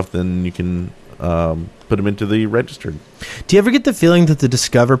cool stuff, then you can put them into the registered. Do you ever get the feeling that the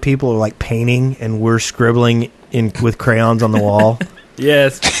Discover people are like painting and we're scribbling with crayons on the wall?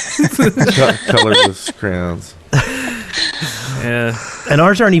 Yes. Colorless crayons. Yeah. And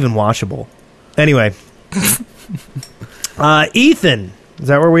ours aren't even washable. Anyway. Ethan. Is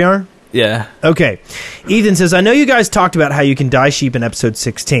that where we are? Yeah. Okay. Ethan says, I know you guys talked about how you can dye sheep in episode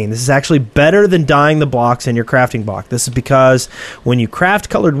 16. This is actually better than dyeing the blocks in your crafting block. This is because when you craft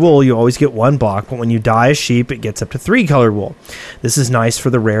colored wool, you always get 1 block, but when you dye a sheep, it gets up to 3 colored wool. This is nice for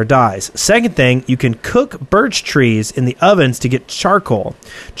the rare dyes. Second thing, you can cook birch trees in the ovens to get charcoal.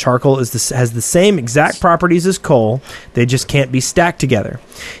 Charcoal has the same exact properties as coal. They just can't be stacked together.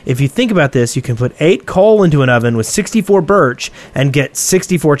 If you think about this, you can put 8 coal into an oven with 64 birch and get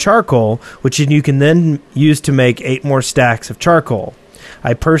 64 charcoal, which you can then use to make 8 more stacks of charcoal.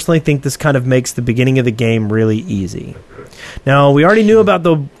 I personally think this kind of makes the beginning of the game really easy. Now, we already knew about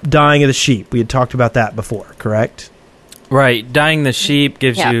the dyeing of the sheep. We had talked about that before, correct? Right. Dyeing the sheep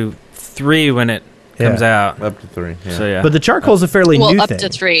gives you 3 when it comes out. Up to 3, yeah. So, yeah. But the charcoal is a fairly new up thing. to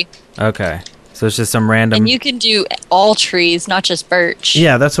 3. Okay. So it's just some random... And you can do all trees, not just birch.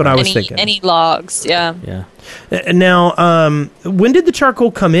 Yeah, that's what I was thinking. Any logs, yeah. Yeah. Now, when did the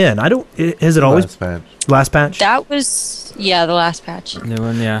charcoal come in? Has it always... Last patch? That was, the last patch. New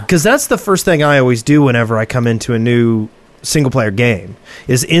one, yeah. Because that's the first thing I always do whenever I come into a new single-player game,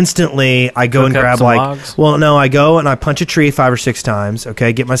 is instantly I go and grab logs? I go and I punch a tree 5 or 6 times,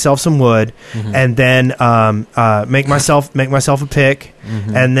 okay, get myself some wood, and then make myself a pick,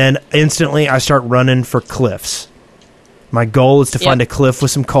 and then instantly I start running for cliffs. My goal is to find a cliff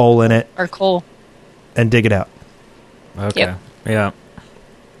with some coal in it. Or coal. And dig it out. Okay. Yep. Yeah.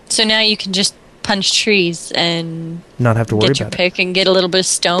 So now you can just punch trees and not have to worry get your about pick and get a little bit of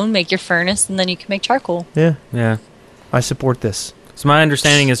stone, make your furnace, and then you can make charcoal. Yeah. Yeah. I support this. So my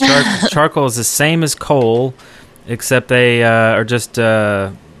understanding is charcoal is the same as coal, except they are just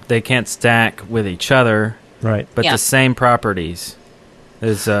they can't stack with each other. Right. But the same properties.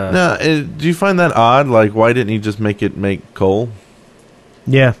 Now, do you find that odd? Like, why didn't he just make coal?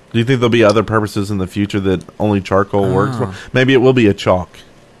 Yeah. Do you think there'll be other purposes in the future that only charcoal works for? Maybe it will be a chalk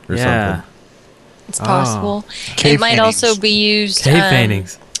or something. It's possible. Cave it might paintings. also be used... Cave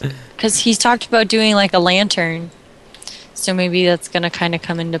paintings. Because he's talked about doing like a lantern. So maybe that's going to kind of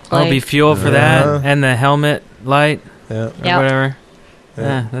come into play. Oh, be fuel for that and the helmet light or Yep. whatever.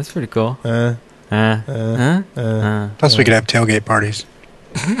 Yeah, that's pretty cool. Plus, we could have tailgate parties.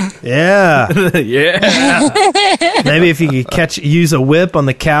 Yeah. Yeah. Maybe if you could use a whip on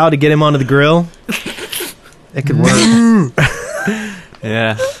the cow to get him onto the grill, it could work.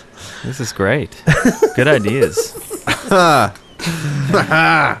 Yeah. This is great. Good ideas. Are you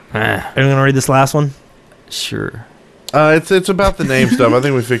going to read this last one? Sure. It's about the name stuff. I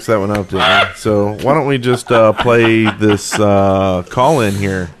think we fixed that one up, didn't we? So why don't we just play this call in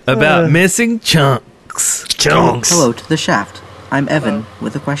here about missing chunks? Hello to the Shaft. I'm Evan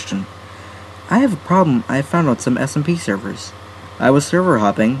with a question. I have a problem I found on some SMP servers. I was server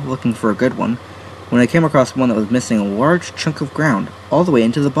hopping, looking for a good one, when I came across one that was missing a large chunk of ground all the way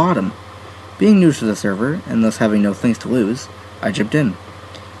into the bottom. Being new to the server, and thus having no things to lose, I jumped in.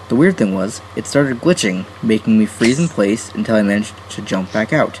 The weird thing was, it started glitching, making me freeze in place until I managed to jump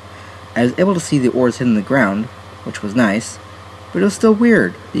back out. I was able to see the ores hidden in the ground, which was nice, but it was still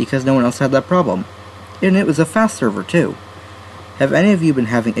weird, because no one else had that problem. And it was a fast server too. Have any of you been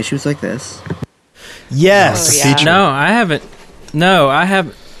having issues like this? Yes. Oh, yeah. No, I haven't. No, I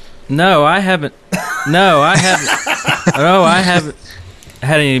haven't. No, I haven't. No, I haven't. No, I haven't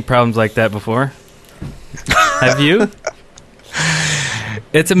had any problems like that before. Have you?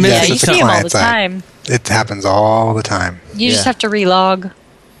 It's a Yeah, missing you see them all the time. It happens all the time. You just have to relog.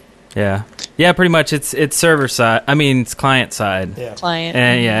 Yeah. Yeah, pretty much. It's server side. I mean, it's client side. Yeah. Client.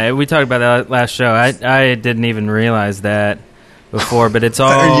 And yeah, we talked about that last show. I didn't even realize that before, but it's all.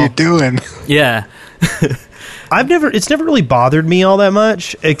 What are you doing? Yeah. It's never really bothered me all that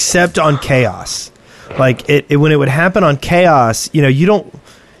much, except on Chaos. Like when it would happen on Chaos, you don't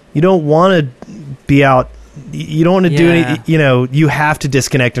want to be out. You don't want to do any. You have to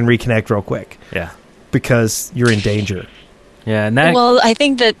disconnect and reconnect real quick. Yeah. Because you're in danger. Yeah. And Well, I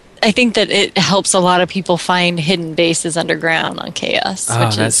think that it helps a lot of people find hidden bases underground on Chaos,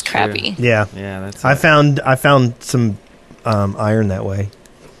 which is crappy. Yeah. Yeah. That's. I found some iron that way.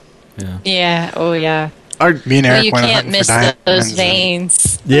 Yeah. Yeah. Oh, yeah. Me and Eric you went can't hunting miss for those diamonds.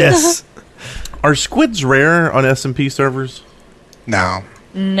 veins. Yes. Are squids rare on SMP servers? No.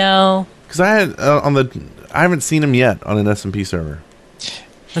 No. Because I had I haven't seen them yet on an SMP server.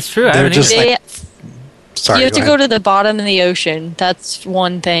 That's true. I They're haven't just either. like. Sorry, You have to ahead. go to the bottom of the ocean. That's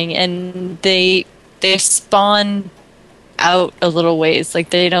one thing, and they spawn out a little ways. Like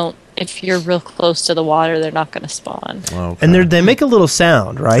they don't. If you're real close to the water, they're not going to spawn. Okay. And they make a little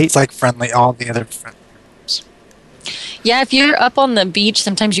sound, right? It's like friendly. All the other friends. Yeah, if you're up on the beach,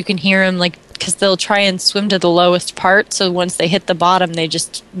 sometimes you can hear them, like, because they'll try and swim to the lowest part. So once they hit the bottom, they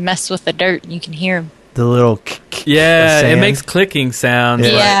just mess with the dirt, and you can hear them. The little Yeah, of it sand. makes clicking sounds.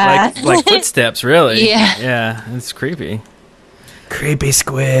 Yeah. Like footsteps, really. Yeah. Yeah, it's creepy. Creepy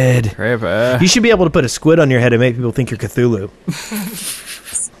squid. Creepy. You should be able to put a squid on your head and make people think you're Cthulhu.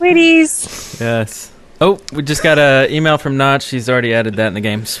 Squiddies. Yes. Oh, we just got an email from Notch. She's already added that in the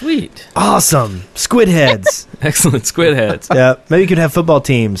game. Sweet. Awesome. Squid heads. Excellent. Squid heads. Yeah. Maybe you could have football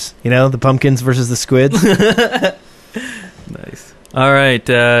teams. The pumpkins versus the squids. Nice. All right.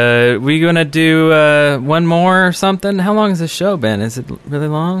 We going to do one more or something? How long has this show been? Is it really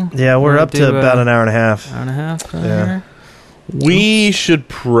long? Yeah, we're Wanna up to do, about an hour and a half. Hour and a half? Yeah. We should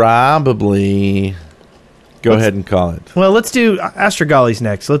probably go ahead and call it. Well, let's do Astrogali's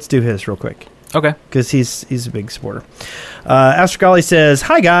next. Let's do his real quick. Okay. Because he's a big supporter. Astrogali says,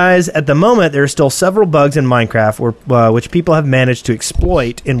 "Hi guys. At the moment, there are still several bugs in Minecraft which people have managed to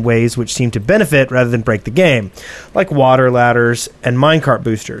exploit in ways which seem to benefit rather than break the game, like water ladders and minecart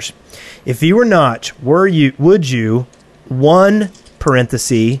boosters. If you were Notch, would you 1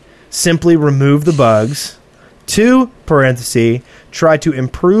 parenthesis simply remove the bugs, 2 parenthesis try to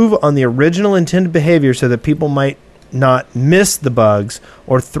improve on the original intended behavior so that people might not miss the bugs,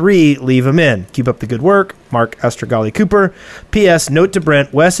 or 3, leave them in. Keep up the good work. Mark Astrogali Cooper. P.S. Note to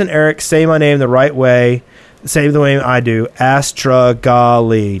Brent, Wes and Eric say my name the right way. Say the way I do.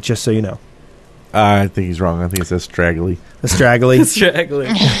 Astrogali. Just so you know. I think he's wrong. I think it says straggly. Astragally. Straggly.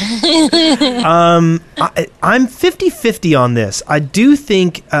 I'm 50-50 on this. I do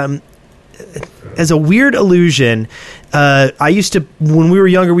think, as a weird illusion, when we were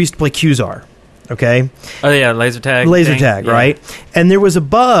younger, we used to play Qzar. Okay? Oh, yeah, laser tag. Laser thing. tag, Yeah. right? And there was a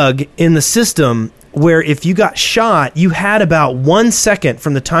bug in the system where if you got shot, you had about 1 second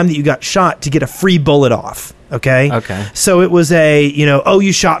from the time that you got shot to get a free bullet off. Okay? Okay. So it was oh,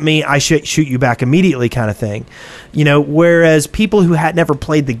 you shot me, I should shoot you back immediately kind of thing. Whereas people who had never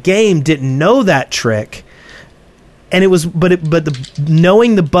played the game didn't know that trick. And it was,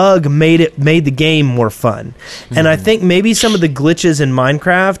 knowing the bug made the game more fun. And I think maybe some of the glitches in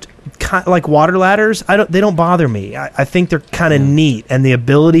Minecraft, like water ladders, they don't bother me. I think they're kind of neat, and the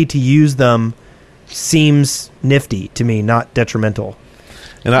ability to use them seems nifty to me, not detrimental.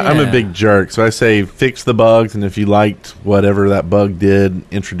 And I'm a big jerk, so I say fix the bugs, and if you liked whatever that bug did,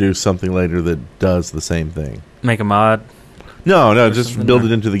 introduce something later that does the same thing. Make a mod. No, just build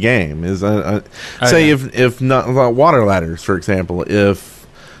it into the game. If not water ladders, for example, if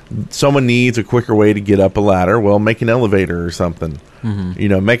someone needs a quicker way to get up a ladder, well, make an elevator or something.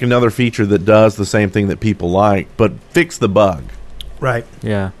 Mm-hmm. Make another feature that does the same thing that people like, but fix the bug. Right.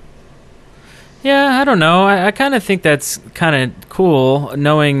 Yeah. Yeah, I don't know. I kind of think that's kind of cool,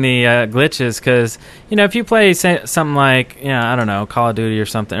 knowing the glitches, because, if you play something like, I don't know, Call of Duty or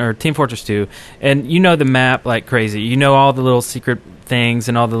something, or Team Fortress 2, and you know the map like crazy, you know all the little secret things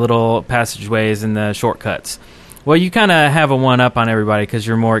and all the little passageways and the shortcuts. Well, you kind of have a one-up on everybody because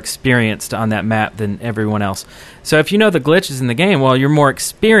you're more experienced on that map than everyone else. So if you know the glitches in the game, well, you're more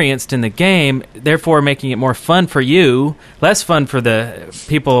experienced in the game, therefore making it more fun for you, less fun for the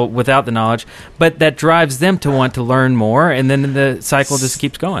people without the knowledge, but that drives them to want to learn more, and then the cycle just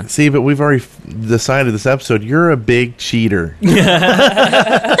keeps going. See, but we've already decided this episode, you're a big cheater.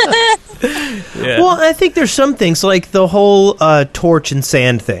 Yeah. Well, I think there's some things, like the whole torch and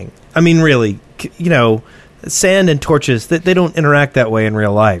sand thing. I mean, really, sand and torches, they don't interact that way in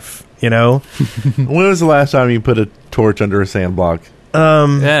real life, When was the last time you put a torch under a sand block?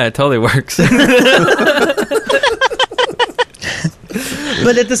 Yeah, it totally works.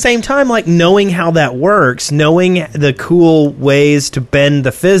 But at the same time, like, knowing how that works, knowing the cool ways to bend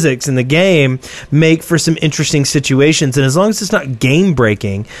the physics in the game, make for some interesting situations. And as long as it's not game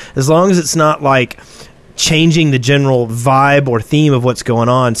breaking, as long as it's not like changing the general vibe or theme of what's going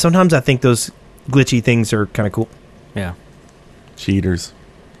on, sometimes I think those glitchy things are kind of cool. Yeah. Cheaters.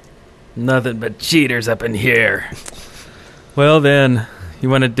 Nothing but cheaters up in here. Well, then,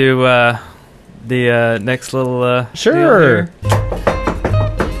 you want to do the next little Sure. deal here?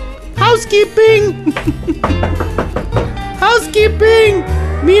 Housekeeping! Housekeeping!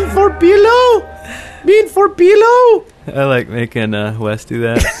 Mean for pillow! Mean for pillow! I like making Wes do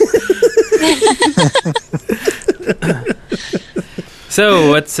that. So,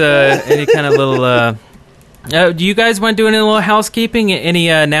 what's any kind of little... do you guys want to do any little housekeeping? Any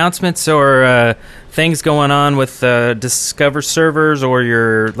announcements or things going on with Discover servers or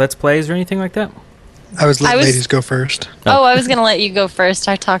your Let's Plays or anything like that? I was letting ladies go first. Oh, I was going to let you go first.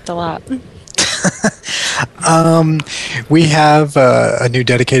 I talked a lot. We have a new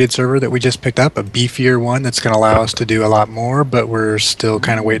dedicated server that we just picked up, a beefier one that's going to allow us to do a lot more, but we're still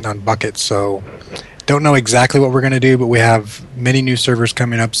kind of waiting on buckets, so don't know exactly what we're going to do, but we have many new servers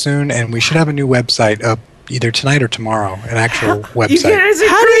coming up soon, and we should have a new website up either tonight or tomorrow, an actual website. You guys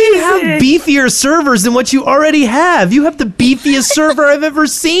how do you have beefier servers than what you already have? You have the beefiest server I've ever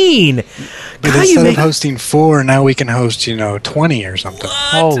seen. But instead of hosting 4, now we can host, 20 or something.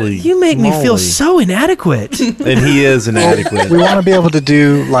 Holy You make me feel moly. so inadequate. And he is inadequate. We want to be able to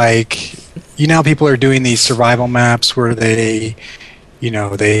do, like, how people are doing these survival maps where they, a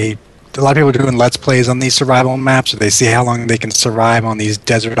lot of people are doing Let's Plays on these survival maps, or they see how long they can survive on these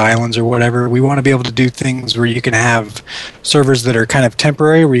desert islands or whatever. We want to be able to do things where you can have servers that are kind of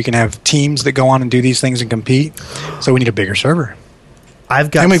temporary, where you can have teams that go on and do these things and compete. So we need a bigger server.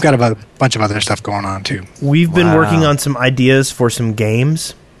 And we've got a bunch of other stuff going on, too. We've been working on some ideas for some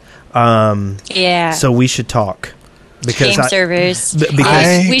games. Yeah. So we should talk. Game servers.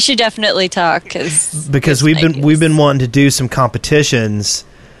 Because we should definitely talk because we've been wanting to do some competitions.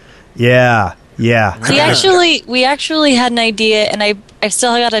 Yeah. We actually had an idea, and I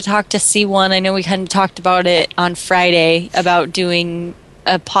still got to talk to C1. I know we kind of talked about it on Friday about doing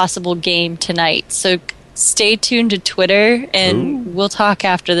a possible game tonight. So stay tuned to Twitter, and we'll talk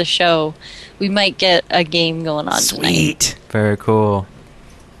after the show. We might get a game going on tonight. Very cool.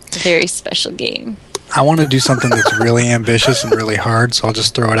 A very special game. I want to do something that's really ambitious and really hard, so I'll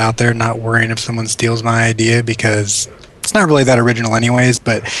just throw it out there, not worrying if someone steals my idea, because it's not really that original anyways,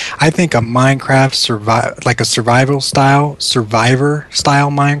 but I think a Minecraft like a survivor style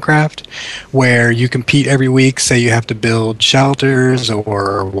Minecraft, where you compete every week, say you have to build shelters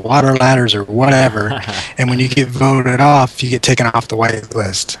or water ladders or whatever, and when you get voted off, you get taken off the white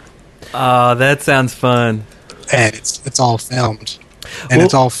list. Oh, that sounds fun. And it's all filmed. And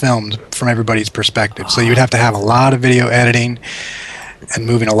it's all filmed from everybody's perspective. So you'd have to have a lot of video editing and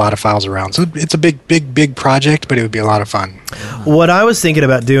moving a lot of files around. So it's a big project, but it would be a lot of fun. What I was thinking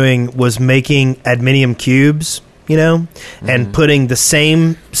about doing was making adminium cubes, and putting the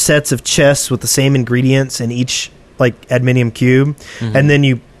same sets of chests with the same ingredients in each adminium cube, and then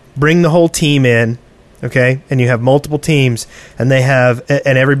you bring the whole team in, okay, and you have multiple teams, and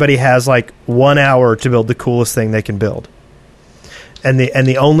everybody has 1 hour to build the coolest thing they can build. And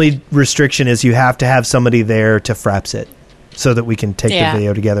the only restriction is you have to have somebody there to fraps it, so that we can take the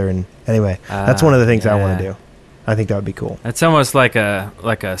video together. And anyway, that's one of the things I want to do. I think that would be cool. It's almost like a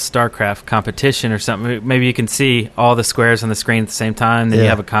StarCraft competition or something. Maybe you can see all the squares on the screen at the same time. Then you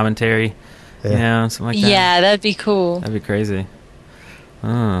have a commentary, something like that. Yeah, that'd be cool. That'd be crazy.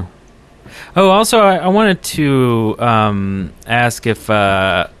 Oh, also, I wanted to ask if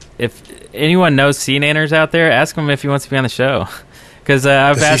anyone knows Sea Nanners out there. Ask him if he wants to be on the show. Because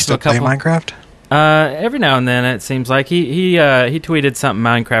I've asked him a couple. Does he still play Minecraft? Every now and then, it seems like he tweeted something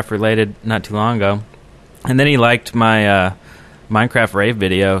Minecraft related not too long ago, and then he liked my Minecraft rave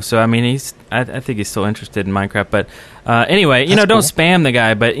video. So I mean, I think he's still interested in Minecraft. But anyway, don't spam the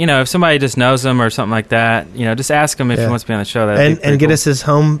guy. But if somebody just knows him or something like that, just ask him if he wants to be on the show. And get us his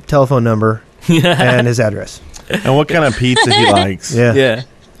home telephone number and his address and what kind of pizza he likes. Yeah.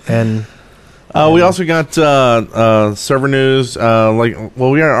 And we also got server news. We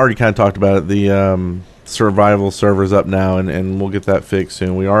already kind of talked about it. The survival server's up now, and we'll get that fixed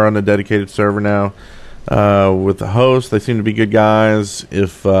soon. We are on a dedicated server now with the host. They seem to be good guys.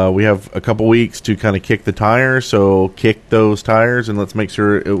 If we have a couple weeks to kind of kick the tires, so kick those tires, and let's make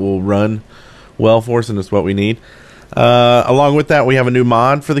sure it will run well for us, and it's what we need. Along with that, we have a new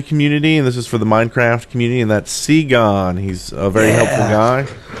mod for the community, and this is for the Minecraft community, and that's Seagon. He's a very helpful guy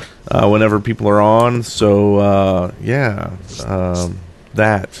whenever people are on. So,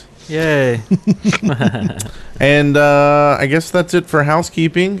 that. Yay. And I guess that's it for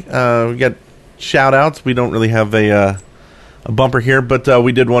housekeeping. We got shout-outs. We don't really have a bumper here, but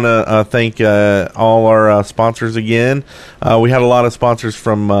we did want to thank all our sponsors again. We had a lot of sponsors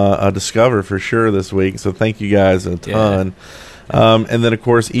from Discover for sure this week, so thank you guys a ton. And then, of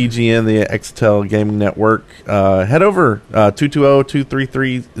course, EGN, the Extel Gaming Network. Head over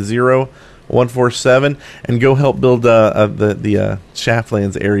 220-2330-147 and go help build the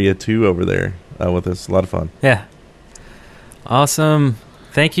Shaftlands area 2 over there with us. A lot of fun. Yeah. Awesome.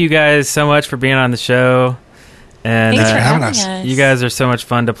 Thank you guys so much for being on the show. And Thanks for having us. You guys are so much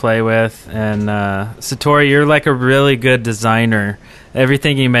fun to play with. And Satori, you're like a really good designer.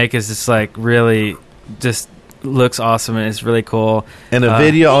 Everything you make is just like really just looks awesome and it's really cool. And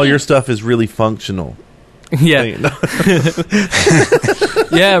Avidya, all your stuff is really functional. Yeah.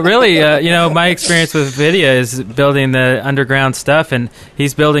 Yeah, really. My experience with Vidya is building the underground stuff, and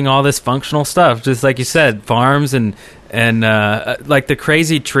he's building all this functional stuff, just like you said, farms and like the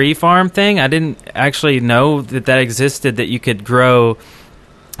crazy tree farm thing. I didn't actually know that existed, that you could grow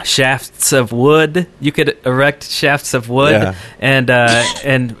shafts of wood. You could erect shafts of wood,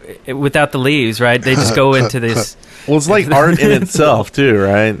 and without the leaves, right? They just go into this. Well, it's like art in itself, too,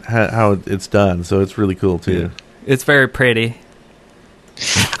 right? How it's done. So it's really cool, too. It's very pretty.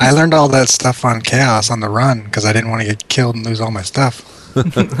 I learned all that stuff on Chaos on the run because I didn't want to get killed and lose all my stuff.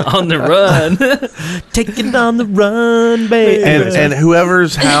 On the run. Take it on the run, baby. And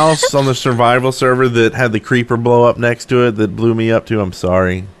whoever's house on the survival server that had the creeper blow up next to it that blew me up too, I'm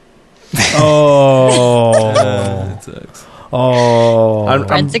sorry. Oh. That sucks. Oh.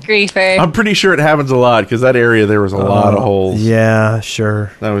 Brent's a griefer. I'm pretty sure it happens a lot because that area there was a lot of holes. Yeah,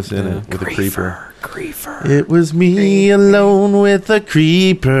 sure. I was in it with a creeper. Creeper. It was me alone with a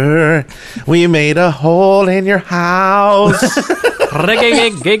creeper. We made a hole in your house.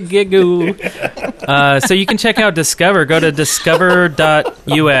 So you can check out Discover. Go to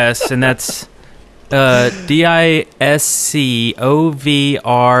discover.us, and that's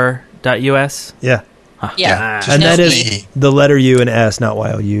discovr.us. Yeah. Huh. Yeah. And that is the letter U and S, not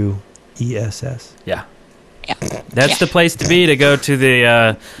YOUESS. Yeah. That's the place to be, to go to the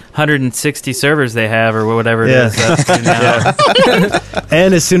 160 servers they have, or whatever it is.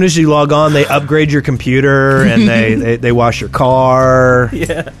 And as soon as you log on, they upgrade your computer and they wash your car.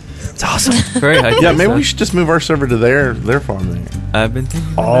 Yeah. It's awesome. Very high. Yeah, maybe we should just move our server to their farm there. I've been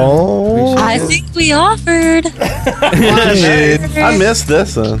thinking. I think we offered. I missed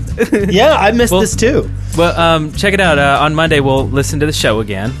this. Yeah, I missed this too. Well, check it out. On Monday, we'll listen to the show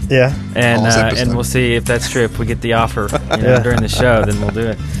again. Yeah. And we'll see if that's true. If we get the offer during the show, then we'll do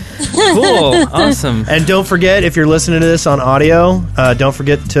it. Cool. Awesome. And don't forget, if you're listening to this on audio, don't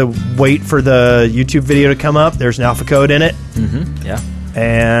forget to wait for the YouTube video to come up. There's an alpha code in it. Mm-hmm. Yeah.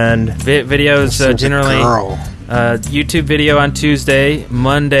 And videos generally YouTube video on Tuesday.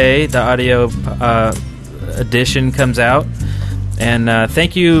 Monday the audio edition comes out. And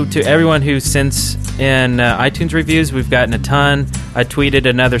thank you to everyone who sends in iTunes reviews. We've gotten a ton. I tweeted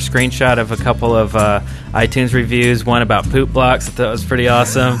another screenshot of a couple of iTunes reviews, one about poop blocks. I thought it was pretty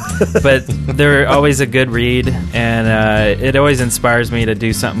awesome. But they're always a good read, and it always inspires me to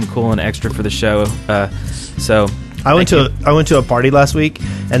do something cool and extra for the show. I went to a party last week,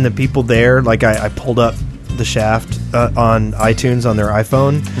 and the people there, like I pulled up the Shaft on iTunes on their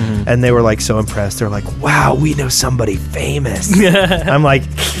iPhone, and they were like so impressed. They're like, "Wow, we know somebody famous." I'm like,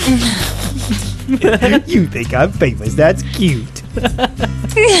 "You think I'm famous? That's cute."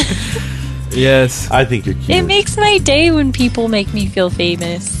 Yes, I think you're cute. It makes my day when people make me feel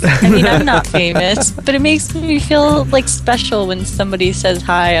famous. I mean, I'm not famous, but it makes me feel like special when somebody says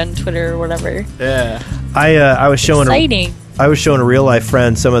hi on Twitter or whatever. Yeah, I was showing exciting. I was showing a real life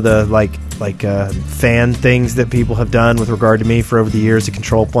friend some of the like fan things that people have done with regard to me for over the years, a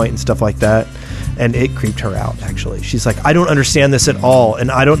control point and stuff like that, and it creeped her out. Actually, she's like, "I don't understand this at all, and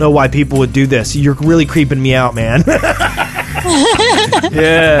I don't know why people would do this. You're really creeping me out, man."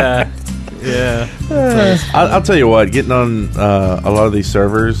 Yeah. Yeah. I'll tell you what, getting on a lot of these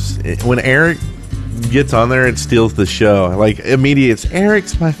servers, when Eric gets on there, it steals the show. Like, immediately, it's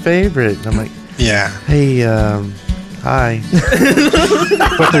Eric's my favorite. And I'm like, yeah. Hey, hi.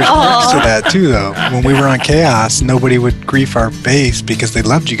 But there's perks to that, too, though. When we were on Chaos, nobody would grief our base because they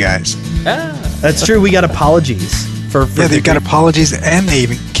loved you guys. That's true. We got apologies. For they got apologies, and they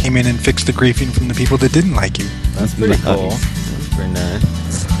even came in and fixed the griefing from the people that didn't like you. That's pretty cool. That's pretty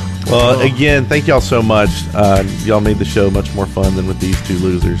nice. Well, again, thank y'all so much. Y'all made the show much more fun than with these two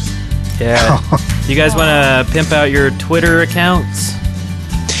losers. Yeah. You guys want to pimp out your Twitter accounts?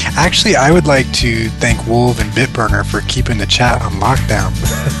 Actually, I would like to thank Wolv and Bitburner for keeping the chat on lockdown.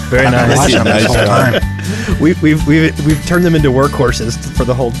 Very nice. Watching them this whole time. We've turned them into workhorses for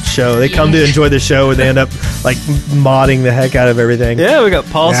the whole show. They come to enjoy the show and they end up like modding the heck out of everything. Yeah, we got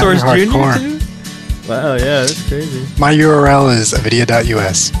Paul Source Jr. hardcore. too. Wow, yeah, that's crazy. My URL is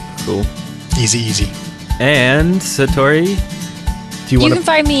avidya.us. Cool. Easy. And Satori, Do you You want can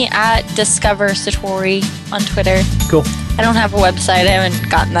find me at Discover Satori on Twitter. Cool. I don't have a website. I haven't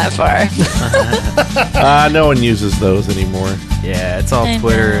gotten that far. No one uses those anymore. Yeah, it's all I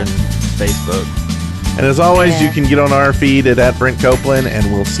Twitter know. and Facebook. And as always, Yeah. you can get on our feed at Brent Copeland, and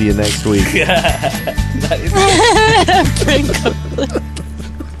we'll see you next week.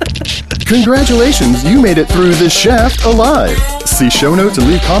 Congratulations, you made it through The Shaft alive. See show notes and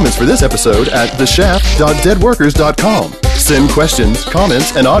leave comments for this episode at theshaft.deadworkers.com. Send questions,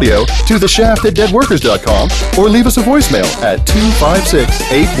 comments, and audio to theshaft@deadworkers.com or leave us a voicemail at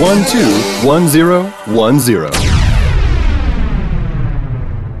 256-812-1010.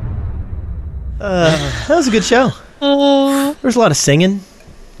 That was a good show. There's a lot of singing,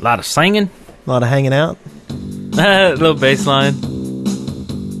 A lot of singing. a lot of hanging out. Little bass line.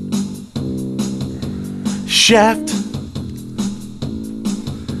 Shaft.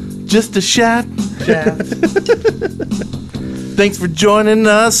 Just a shaft. Thanks for joining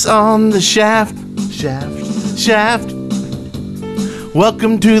us on the Shaft. Shaft.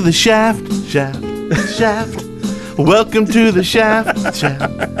 Welcome to the Shaft. Shaft. Welcome to the Shaft.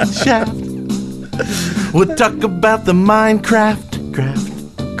 Shaft. We'll talk about the Minecraft.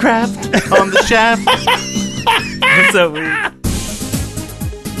 Craft on the Shaft. What's up, weird?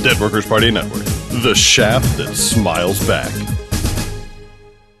 Dead Workers Party Network. The shaft that smiles back.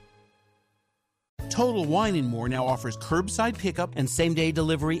 Total Wine & More now offers curbside pickup and same-day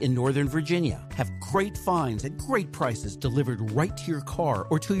delivery in Northern Virginia. Have great finds at great prices delivered right to your car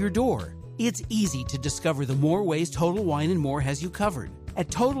or to your door. It's easy to discover the more ways Total Wine & More has you covered at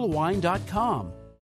TotalWine.com.